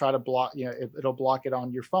to block, it'll block it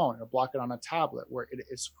on your phone. It'll block it on a tablet, where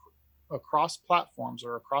it's across platforms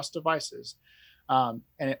or across devices. And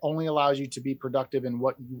it only allows you to be productive in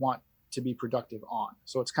what you want to be productive on.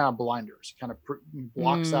 So it's kind of blinders, kind of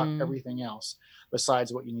blocks out everything else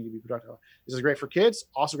besides what you need to be productive on. This is great for kids,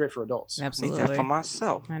 also great for adults. Absolutely. I need that for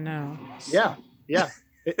myself. I know. Yeah.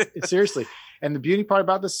 It seriously. And the beauty part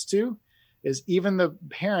about this too is even the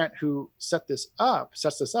parent who sets this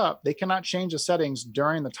up, they cannot change the settings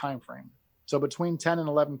during the time frame. So between 10 and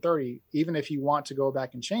 11:30, even if you want to go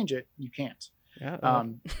back and change it, you can't.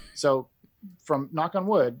 So from knock on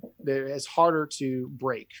wood, it's harder to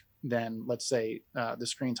break than, let's say, the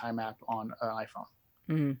screen time app on an iPhone.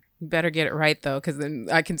 You better get it right, though, because then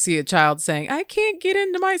I can see a child saying, I can't get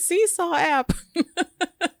into my Seesaw app.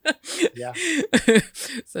 Yeah.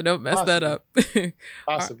 So don't mess that up.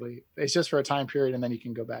 Possibly. It's just for a time period, and then you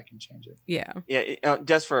can go back and change it. Yeah. Yeah.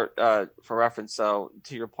 Just for reference, so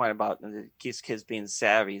to your point about these kids being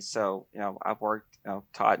savvy. So, I've worked,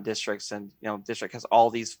 taught in districts, and, district has all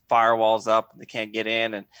these firewalls up and they can't get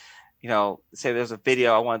in. And, say there's a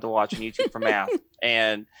video I wanted to watch on YouTube for math.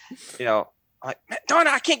 And, I'm like, darn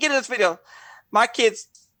it, I can't get in this video. My kids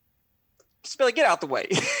Billy, get out the way.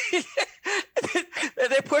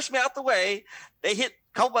 They push me out the way. They hit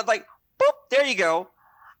a couple buttons, like, boop, there you go.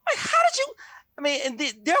 Like, how did you? I mean, and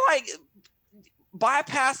they're like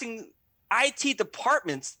bypassing IT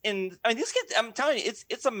departments. And I mean, these kids, I'm telling you,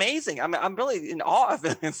 it's amazing. I'm really in awe of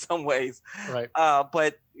them in some ways. Right. But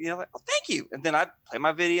like, oh, thank you. And then I play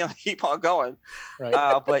my video and keep on going.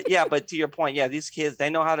 Right. But to your point, these kids, they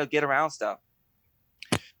know how to get around stuff.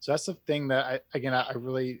 So that's the thing that I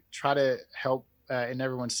really try to help in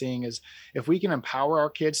everyone seeing is if we can empower our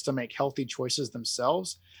kids to make healthy choices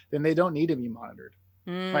themselves, then they don't need to be monitored,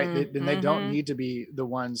 right? Then they don't need to be the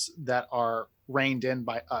ones that are reined in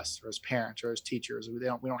by us or as parents or as teachers. We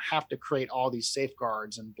don't have to create all these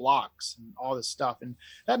safeguards and blocks and all this stuff. And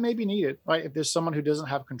that may be needed, right? If there's someone who doesn't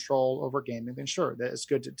have control over gaming, then sure, that it's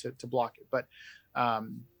good to block it. But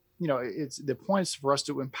it's the point is for us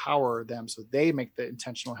to empower them so they make the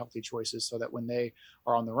intentional, healthy choices so that when they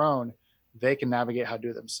are on their own, they can navigate how to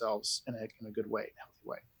do it themselves in a good way, healthy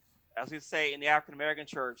way. As we say in the African American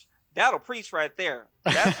church, that'll preach right there.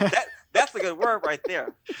 That's a good word right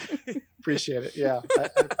there. Appreciate it. Yeah, I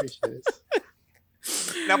appreciate it.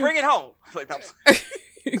 Now bring it home.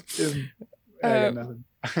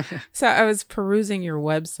 So I was perusing your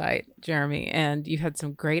website, Jeremy, and you had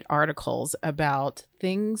some great articles about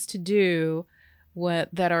things to do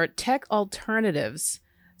that are tech alternatives.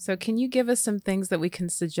 So can you give us some things that we can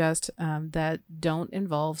suggest that don't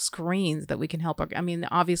involve screens that we can help?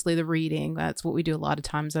 Obviously the reading, that's what we do a lot of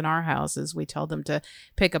times in our houses. We tell them to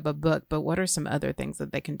pick up a book, but what are some other things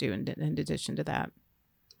that they can do in addition to that?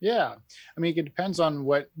 Yeah. It depends on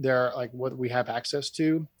what what we have access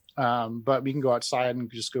to. But we can go outside and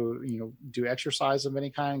just go, do exercise of any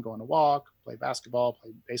kind, go on a walk, play basketball,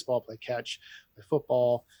 play baseball, play catch, play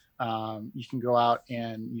football. You can go out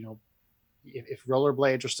and, if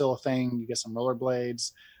rollerblades are still a thing, you get some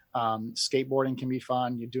rollerblades. Skateboarding can be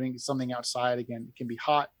fun. You're doing something outside. Again, it can be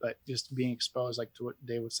hot, but just being exposed, like to what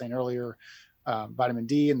Dave was saying earlier, vitamin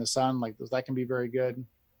D in the sun, that can be very good.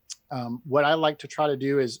 What I like to try to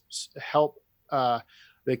do is help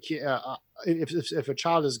if a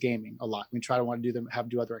child is gaming a lot, we try to want to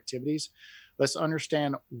do other activities. Let's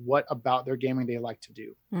understand what about their gaming they like to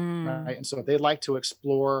do, right? And so if they like to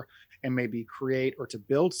explore and maybe create or to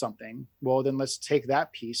build something, well, then let's take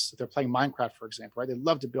that piece. If they're playing Minecraft, for example, right? They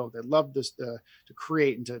love to build. They love this to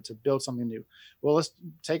create and to build something new. Well, let's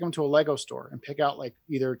take them to a Lego store and pick out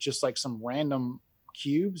either just some random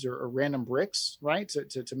cubes or random bricks, right?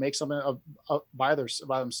 To make something by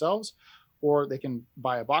themselves. Or they can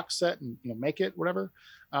buy a box set and make it, whatever.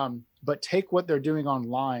 But take what they're doing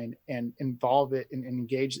online and involve it and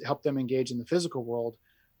help them engage in the physical world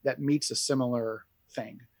that meets a similar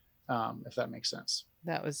thing, if that makes sense.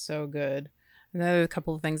 That was so good. Another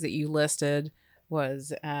couple of things that you listed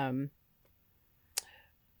was,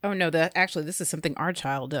 this is something our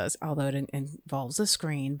child does, although it involves a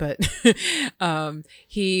screen, but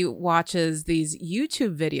he watches these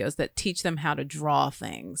YouTube videos that teach them how to draw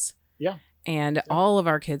things. Yeah. And all of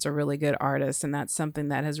our kids are really good artists. And that's something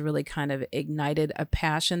that has really kind of ignited a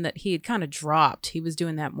passion that he had kind of dropped. He was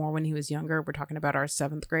doing that more when he was younger. We're talking about our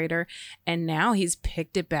 7th grader. And now he's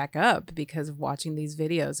picked it back up because of watching these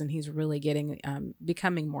videos. And he's really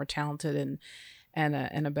becoming more talented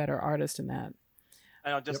and a better artist in that. I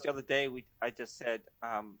know the other day, I just said,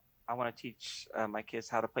 I want to teach my kids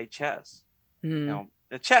how to play chess. The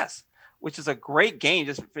chess, which is a great game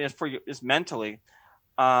just for you, just mentally.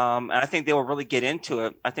 And I think they will really get into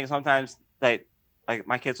it. I think sometimes like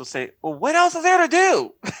my kids will say, well, what else is there to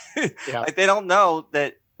do? They don't know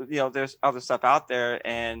that, there's other stuff out there,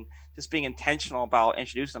 and just being intentional about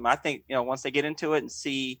introducing them. I think, once they get into it and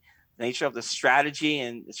see the nature of the strategy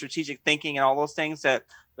and the strategic thinking and all those things, that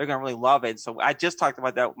they're going to really love it. So I just talked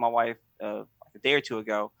about that with my wife a day or two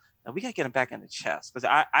ago. And we got to get them back into chess because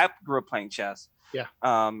I grew up playing chess. Yeah.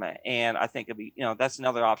 And I think it'd be, that's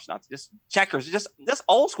another option. Not just checkers, just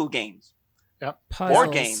old school games. Yep. Puzzles.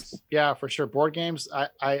 Board games. Yeah, for sure. Board games.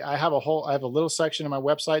 I have a little section of my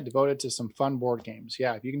website devoted to some fun board games.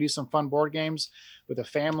 Yeah, if you can do some fun board games with a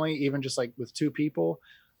family, even just like with 2 people,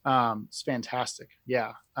 it's fantastic.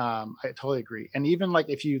 Yeah, I totally agree. And even like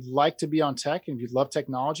if you like to be on tech and if you love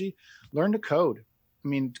technology, learn to code. I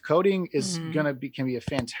mean, coding is can be a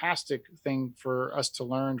fantastic thing for us to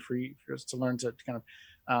learn, for us to learn to kind of,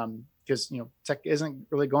 because tech isn't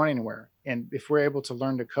really going anywhere, and if we're able to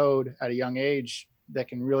learn to code at a young age, that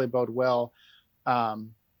can really bode well,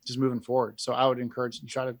 just moving forward. So I would encourage you to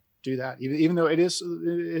try to do that, even though it is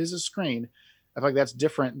a screen. I feel like that's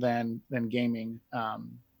different than gaming,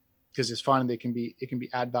 because it's fun and it can be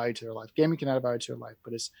add value to their life. Gaming can add value to their life,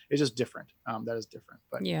 but it's just different. That is different.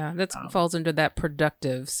 But yeah, that falls under that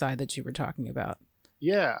productive side that you were talking about.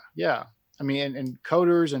 Yeah. I mean, and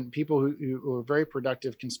coders and people who are very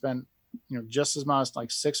productive can spend, just as much, like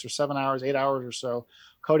 6 or 7 hours, 8 hours or so,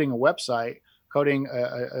 coding a website, coding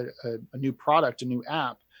a new product, a new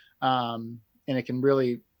app, and it can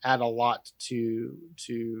really add a lot to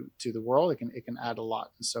the world. It can add a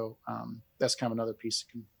lot, and so that's kind of another piece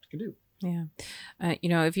it can do. Yeah.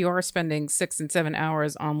 If you are spending 6 and 7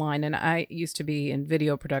 hours online, and I used to be in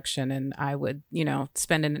video production, and I would,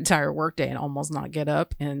 spend an entire workday and almost not get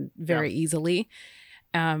up and very easily.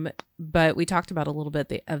 But we talked about a little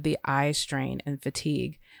bit of the eye strain and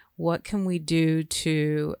fatigue. What can we do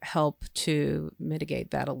to help to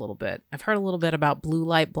mitigate that a little bit? I've heard a little bit about blue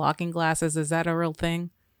light blocking glasses. Is that a real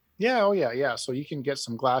thing? Yeah. Oh, yeah. So you can get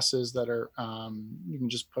some glasses that are, you can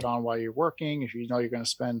just put on while you're working. If you're going to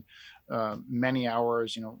spend many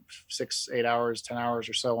hours, 6, 8 hours, 10 hours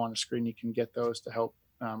or so on a screen, you can get those to help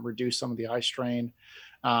reduce some of the eye strain.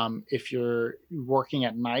 If you're working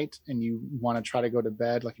at night and you want to try to go to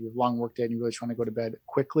bed, like you have a long work day and you're really trying to go to bed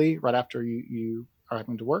quickly right after you are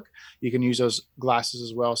having to work, you can use those glasses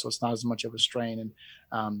as well. So it's not as much of a strain,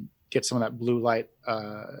 and get some of that blue light,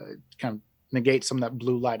 kind of negate some of that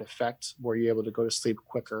blue light effect where you're able to go to sleep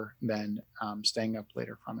quicker than staying up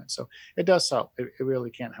later from it. So it does help. It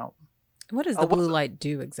really can help. What does the blue light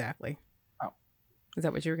do exactly? Oh, is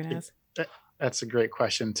that what you were going to ask? That's a great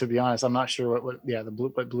question. To be honest, I'm not sure what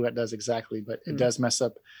blue light does exactly, but it does mess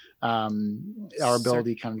up our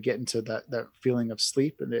ability to kind of get into that feeling of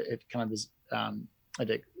sleep, and it kind of is.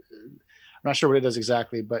 I'm not sure what it does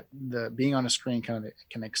exactly, but the being on a screen kind of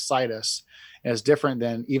can excite us. And it's different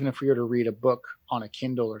than even if we were to read a book on a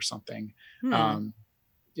Kindle or something.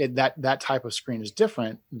 That type of screen is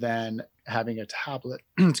different than having a tablet,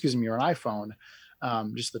 or an iPhone.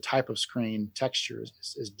 Just the type of screen texture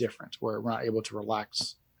is different, where we're not able to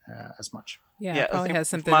relax as much. Yeah, it probably has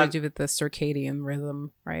something to do with the circadian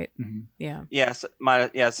rhythm, right? Mm-hmm. Yeah. Yes.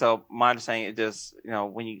 So my understanding is just,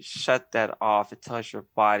 when you shut that off, it tells your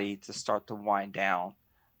body to start to wind down.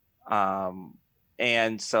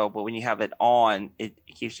 And so, but when you have it on, it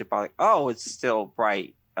keeps your body, it's still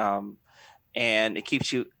bright. And it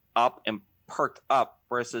keeps you up and perked up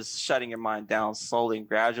versus shutting your mind down slowly and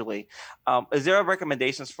gradually. Is there a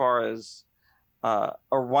recommendation as far as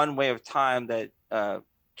or one way of time that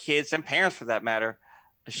kids and parents, for that matter,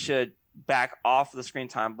 should back off the screen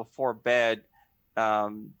time before bed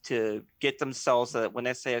to get themselves so that when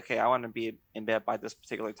they say, okay, I want to be in bed by this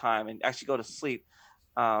particular time and actually go to sleep,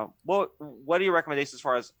 what are your recommendations as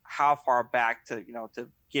far as how far back to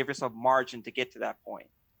give yourself margin to get to that point?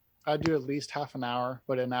 I do at least half an hour,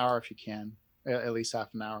 but an hour if you can, at least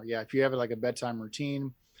half an hour. Yeah. If you have like a bedtime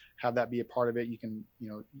routine, have that be a part of it. You can,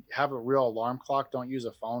 have a real alarm clock. Don't use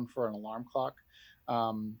a phone for an alarm clock.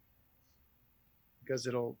 Because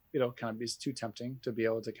it'll kind of be too tempting to be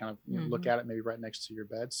able to kind of look at it maybe right next to your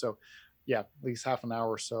bed. So yeah, at least half an hour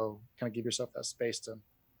or so, kind of give yourself that space to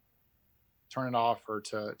turn it off or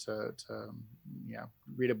to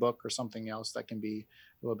read a book or something else that can be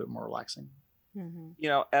a little bit more relaxing.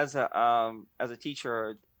 Mm-hmm. As a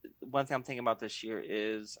teacher, one thing I'm thinking about this year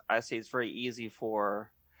is I say it's very easy for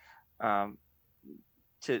a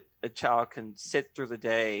child can sit through the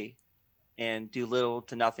day and do little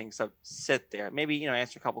to nothing except sit there. Maybe,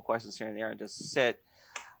 answer a couple questions here and there and just sit.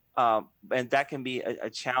 And that can be a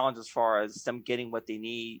challenge as far as them getting what they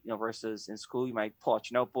need, versus in school, you might pull out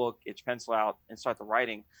your notebook, get your pencil out and start the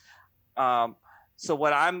writing. So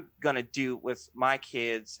what I'm going to do with my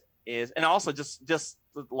kids is, and also just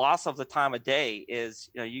the loss of the time of day is,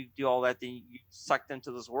 you do all that, then you suck them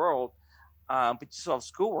to this world, but you still have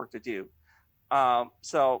schoolwork to do. And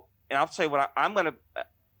I'll say what I'm going to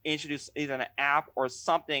introduce either an app or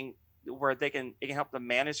something where it can help them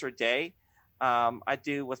manage their day. I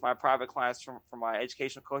do with my private clients from my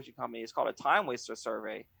educational coaching company. It's called a time waster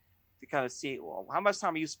survey. to kind of see, well, how much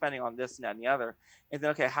time are you spending on this and that and the other? And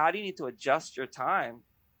then, okay, how do you need to adjust your time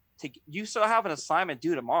you still have an assignment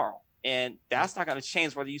due tomorrow, and that's not going to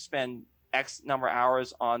change whether you spend X number of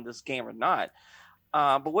hours on this game or not.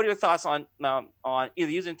 But what are your thoughts on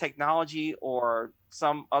either using technology or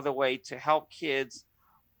some other way to help kids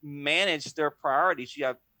manage their priorities? You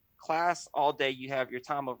have class all day, you have your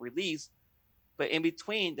time of release, but in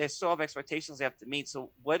between, they still have expectations they have to meet.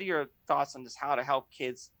 So what are your thoughts on just how to help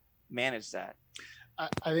kids manage that?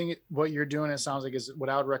 I think what you're doing, it sounds like, is what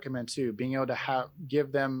I would recommend too, being able to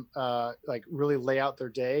give them like really lay out their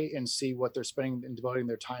day and see what they're spending and devoting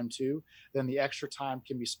their time to. Then the extra time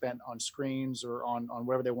can be spent on screens or on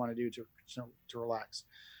whatever they want to do to relax.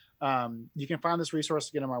 You can find this resource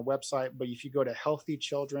again on my website, but if you go to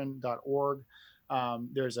healthychildren.org,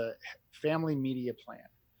 there's a family media plan,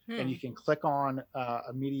 and you can click on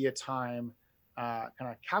a media time kind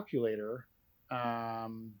of calculator.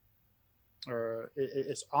 Or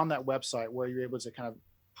it's on that website where you're able to kind of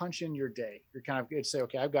punch in your day. You're kind of good to say,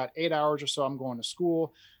 okay, I've got 8 hours or so. I'm going to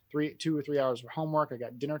school, 2 or 3 hours for homework. I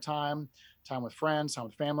got dinner time with friends, time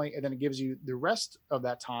with family. And then it gives you the rest of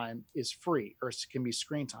that time is free, or it can be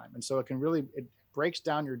screen time. And so it breaks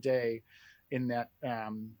down your day in that,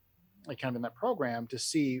 like kind of in that program to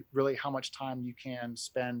see really how much time you can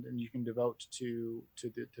spend and you can devote to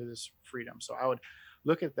this freedom. So I would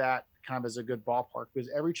look at that kind of as a good ballpark, because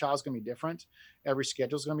every child's going to be different. Every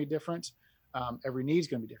schedule is going to be different. Every need is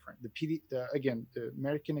going to be different. The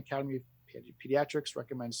American Academy of Pediatrics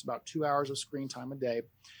recommends about 2 hours of screen time a day.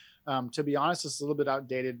 To be honest, it's a little bit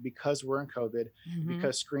outdated because we're in COVID,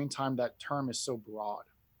 because screen time, that term is so broad.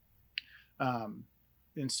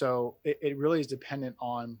 And so it really is dependent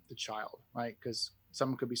on the child, right? Because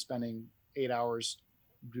someone could be spending 8 hours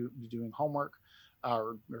doing homework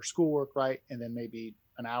or schoolwork, right? And then maybe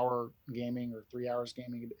an hour gaming or 3 hours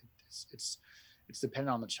gaming. It's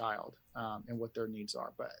dependent on the child and what their needs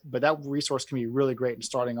are. But that resource can be really great in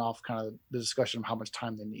starting off kind of the discussion of how much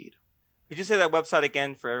time they need. Could you say that website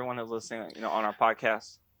again for everyone who's listening, on our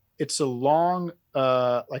podcast? It's a long,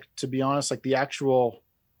 to be honest, like the actual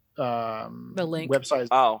the link website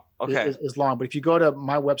is long. But if you go to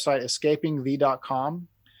my website, escapingthe.com,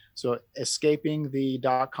 so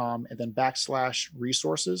escapingthe.com and then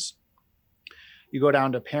 /resources, you go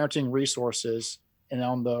down to parenting resources, and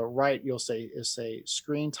on the right, you'll say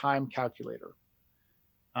screen time calculator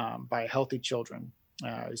by Healthy Children.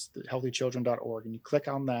 It's the healthychildren.org, and you click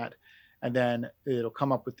on that, and then it'll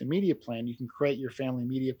come up with the media plan. You can create your family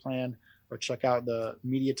media plan or check out the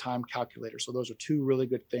media time calculator. So those are two really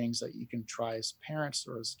good things that you can try as parents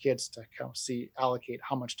or as kids to kind of allocate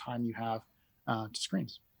how much time you have to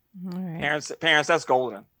screens. All right. Parents, that's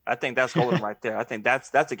golden. I think that's golden right there. I think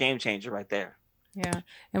that's a game changer right there. Yeah.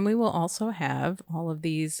 And we will also have all of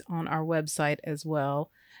these on our website as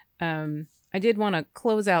well. I did want to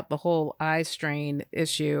close out the whole eye strain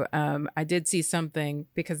issue. I did see something,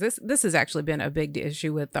 because this has actually been a big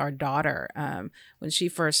issue with our daughter. When she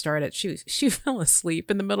first started, she fell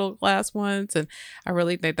asleep in the middle of class once, and I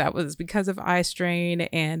really think that was because of eye strain.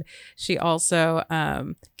 And she also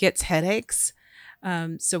gets headaches.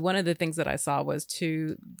 So one of the things that I saw was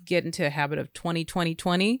to get into a habit of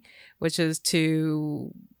 20-20-20, which is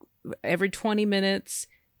to every 20 minutes,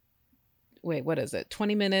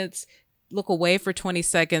 20 minutes, look away for 20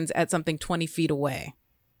 seconds at something 20 feet away.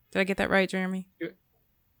 Did I get that right, Jeremy?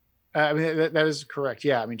 I mean, that is correct.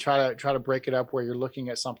 Yeah. I mean, try to break it up where you're looking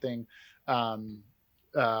at something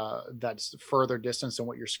that's further distance than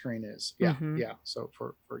what your screen is. Yeah. Mm-hmm. Yeah. So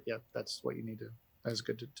that's what you need to. That's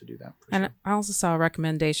good to do that. And sure. I also saw a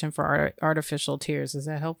recommendation for artificial tears. Is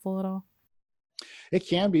that helpful at all? It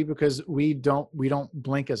can be, because we don't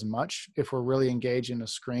blink as much if we're really engaged in a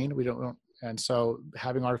screen. We don't, and so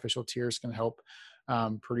having artificial tears can help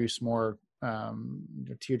produce more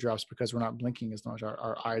teardrops, because we're not blinking as much.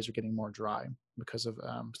 Our eyes are getting more dry because of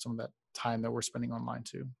some of that time that we're spending online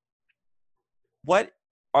too. What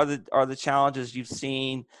are the challenges you've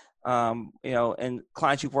seen, and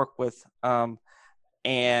clients you've worked with?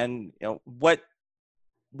 And what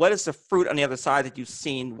is the fruit on the other side that you've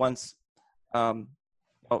seen once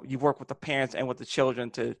you've worked with the parents and with the children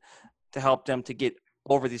to help them to get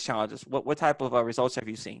over these challenges? What type of results have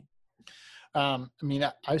you seen? I mean,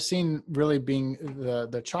 I've seen really being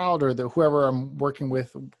the child or whoever I'm working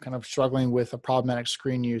with kind of struggling with a problematic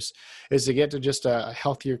screen use is to get to just a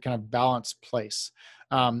healthier kind of balanced place.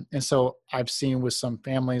 And so I've seen with some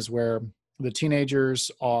families where the teenagers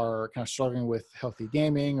are kind of struggling with healthy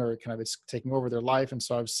gaming, or kind of it's taking over their life. And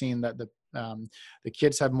so I've seen that the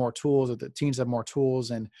kids have more tools, or the teens have more tools,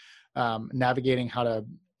 and navigating how to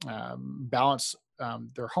balance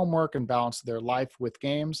their homework and balance their life with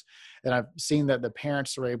games. And I've seen that the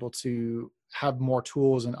parents are able to have more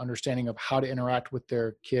tools and understanding of how to interact with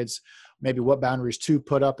their kids, maybe what boundaries to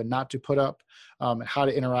put up and not to put up, and how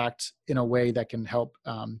to interact in a way that can help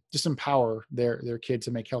just empower their kid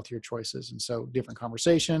to make healthier choices. And so different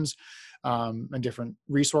conversations and different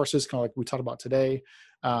resources, kind of like we talked about today,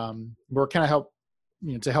 we're kind of help,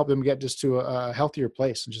 to help them get just to a healthier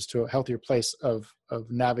place and just to a healthier place of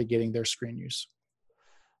navigating their screen use.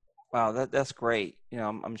 Wow, that's great.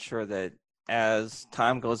 I'm sure that as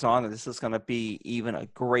time goes on, this is going to be even a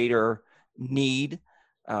greater need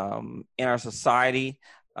in our society,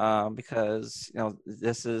 because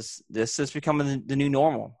this is becoming the new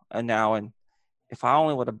normal. And now, and if I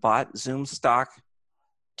only would have bought Zoom stock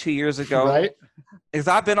 2 years ago, right? Because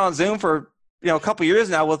I've been on Zoom for a couple years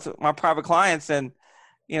now with my private clients, and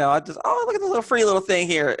I just, look at this little free little thing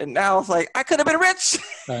here. And now it's like, I could have been rich.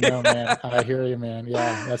 I know, man. I hear you, man.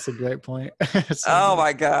 Yeah, that's a great point.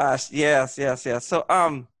 My gosh. Yes.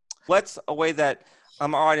 So, what's a way that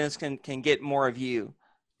our audience can get more of you,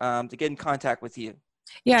 to get in contact with you?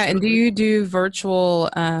 Yeah. And do you do virtual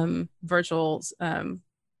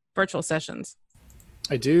sessions?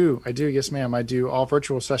 I do. Yes, ma'am. I do all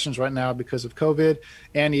virtual sessions right now because of COVID.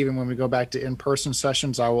 And even when we go back to in-person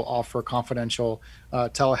sessions, I will offer confidential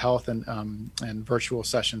telehealth and virtual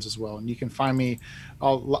sessions as well. And you can find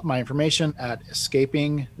all my information at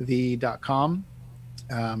escapingthe.com.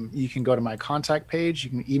 You can go to my contact page. You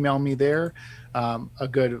can email me there. A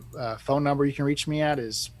good phone number you can reach me at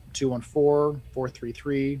is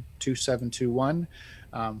 214-433-2721.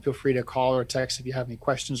 Feel free to call or text if you have any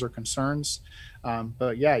questions or concerns.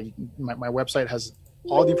 But yeah, my website has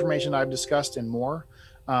all the information I've discussed and more.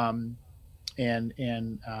 And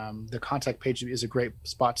the contact page is a great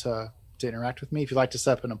spot to interact with me. If you'd like to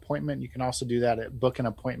set up an appointment, you can also do that at book an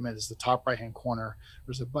appointment. Is the top right-hand corner.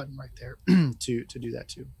 There's a button right there to do that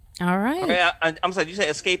too. All right. Okay, I'm sorry. Did you say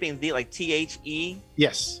escaping the, like THE?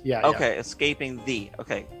 Yes. Yeah. Okay. Yeah. Escaping the.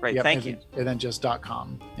 Okay. Great. Yep, Thank you. And then just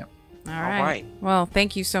 .com. Yep. All right. Well,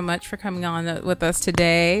 thank you so much for coming on with us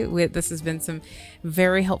today. This has been some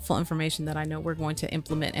very helpful information that I know we're going to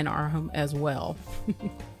implement in our home as well.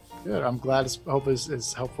 Good. I'm glad. Hope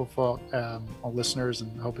is helpful for all listeners,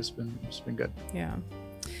 and hope it's been good. Yeah.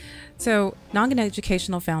 So Noggin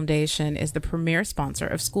Educational Foundation is the premier sponsor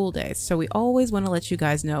of School Days. So we always want to let you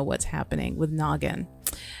guys know what's happening with Noggin.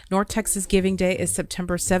 North Texas Giving Day is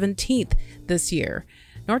September 17th this year.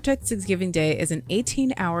 North Texas Giving Day is an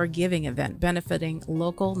 18-hour giving event benefiting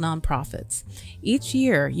local nonprofits. Each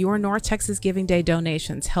year, your North Texas Giving Day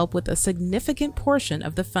donations help with a significant portion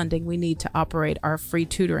of the funding we need to operate our free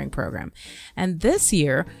tutoring program. And this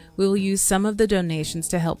year, we will use some of the donations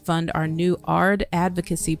to help fund our new ARD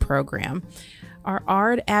advocacy program. Our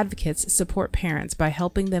ARD advocates support parents by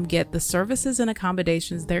helping them get the services and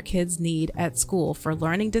accommodations their kids need at school for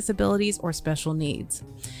learning disabilities or special needs.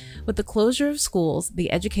 With the closure of schools,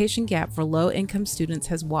 the education gap for low-income students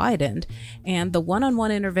has widened, and the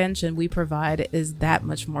one-on-one intervention we provide is that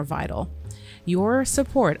much more vital. Your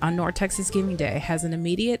support on North Texas Giving Day has an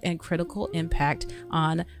immediate and critical impact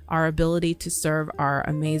on our ability to serve our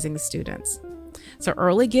amazing students. So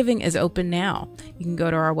early giving is open now. You can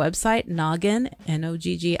go to our website, Noggin,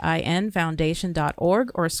 Noggin,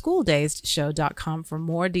 foundation.org, or schooldaysshow.com for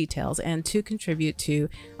more details and to contribute to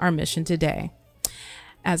our mission today.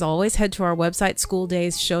 As always, head to our website,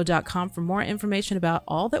 schooldaysshow.com, for more information about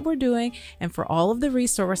all that we're doing and for all of the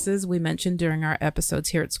resources we mentioned during our episodes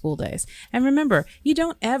here at School Days. And remember, you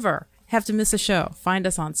don't ever have to miss a show. Find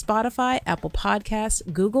us on Spotify, Apple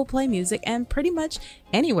Podcasts, Google Play Music, and pretty much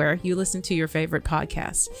anywhere you listen to your favorite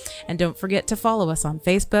podcasts. And don't forget to follow us on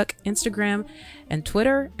Facebook, Instagram, and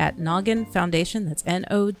Twitter at Noggin Foundation. That's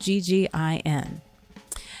Noggin.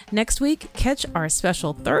 Next week, catch our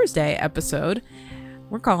special Thursday episode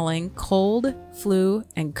we're calling Cold, Flu,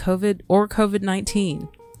 and COVID-19.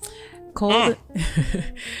 Cold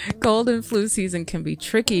and flu season can be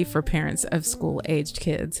tricky for parents of school-aged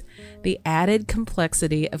kids. The added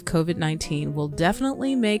complexity of COVID-19 will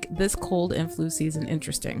definitely make this cold and flu season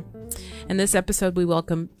interesting. In this episode, we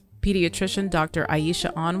welcome pediatrician Dr.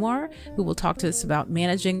 Aisha Anwar, who will talk to us about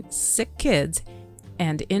managing sick kids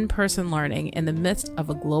and in-person learning in the midst of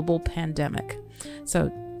a global pandemic.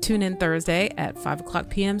 So tune in Thursday at 5 o'clock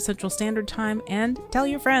p.m. Central Standard Time and tell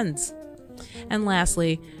your friends. And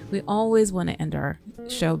lastly, we always want to end our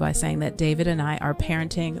show by saying that David and I are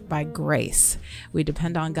parenting by grace. We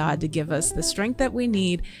depend on God to give us the strength that we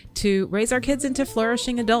need to raise our kids into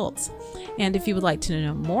flourishing adults. And if you would like to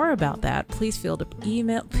know more about that, please feel free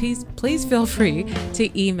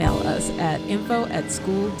to email us at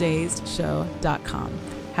info@schooldazedshow.com.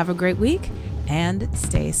 Have a great week and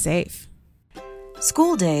stay safe.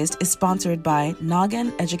 School Dazed is sponsored by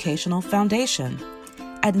Noggin Educational Foundation.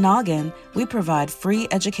 At Noggin, we provide free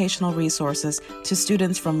educational resources to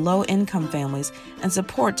students from low-income families and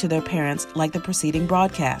support to their parents like the preceding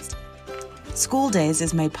broadcast. School Dazed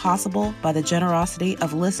is made possible by the generosity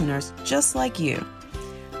of listeners just like you.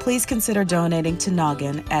 Please consider donating to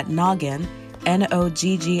Noggin at Noggin,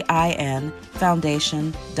 Noggin,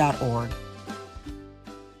 foundation.org.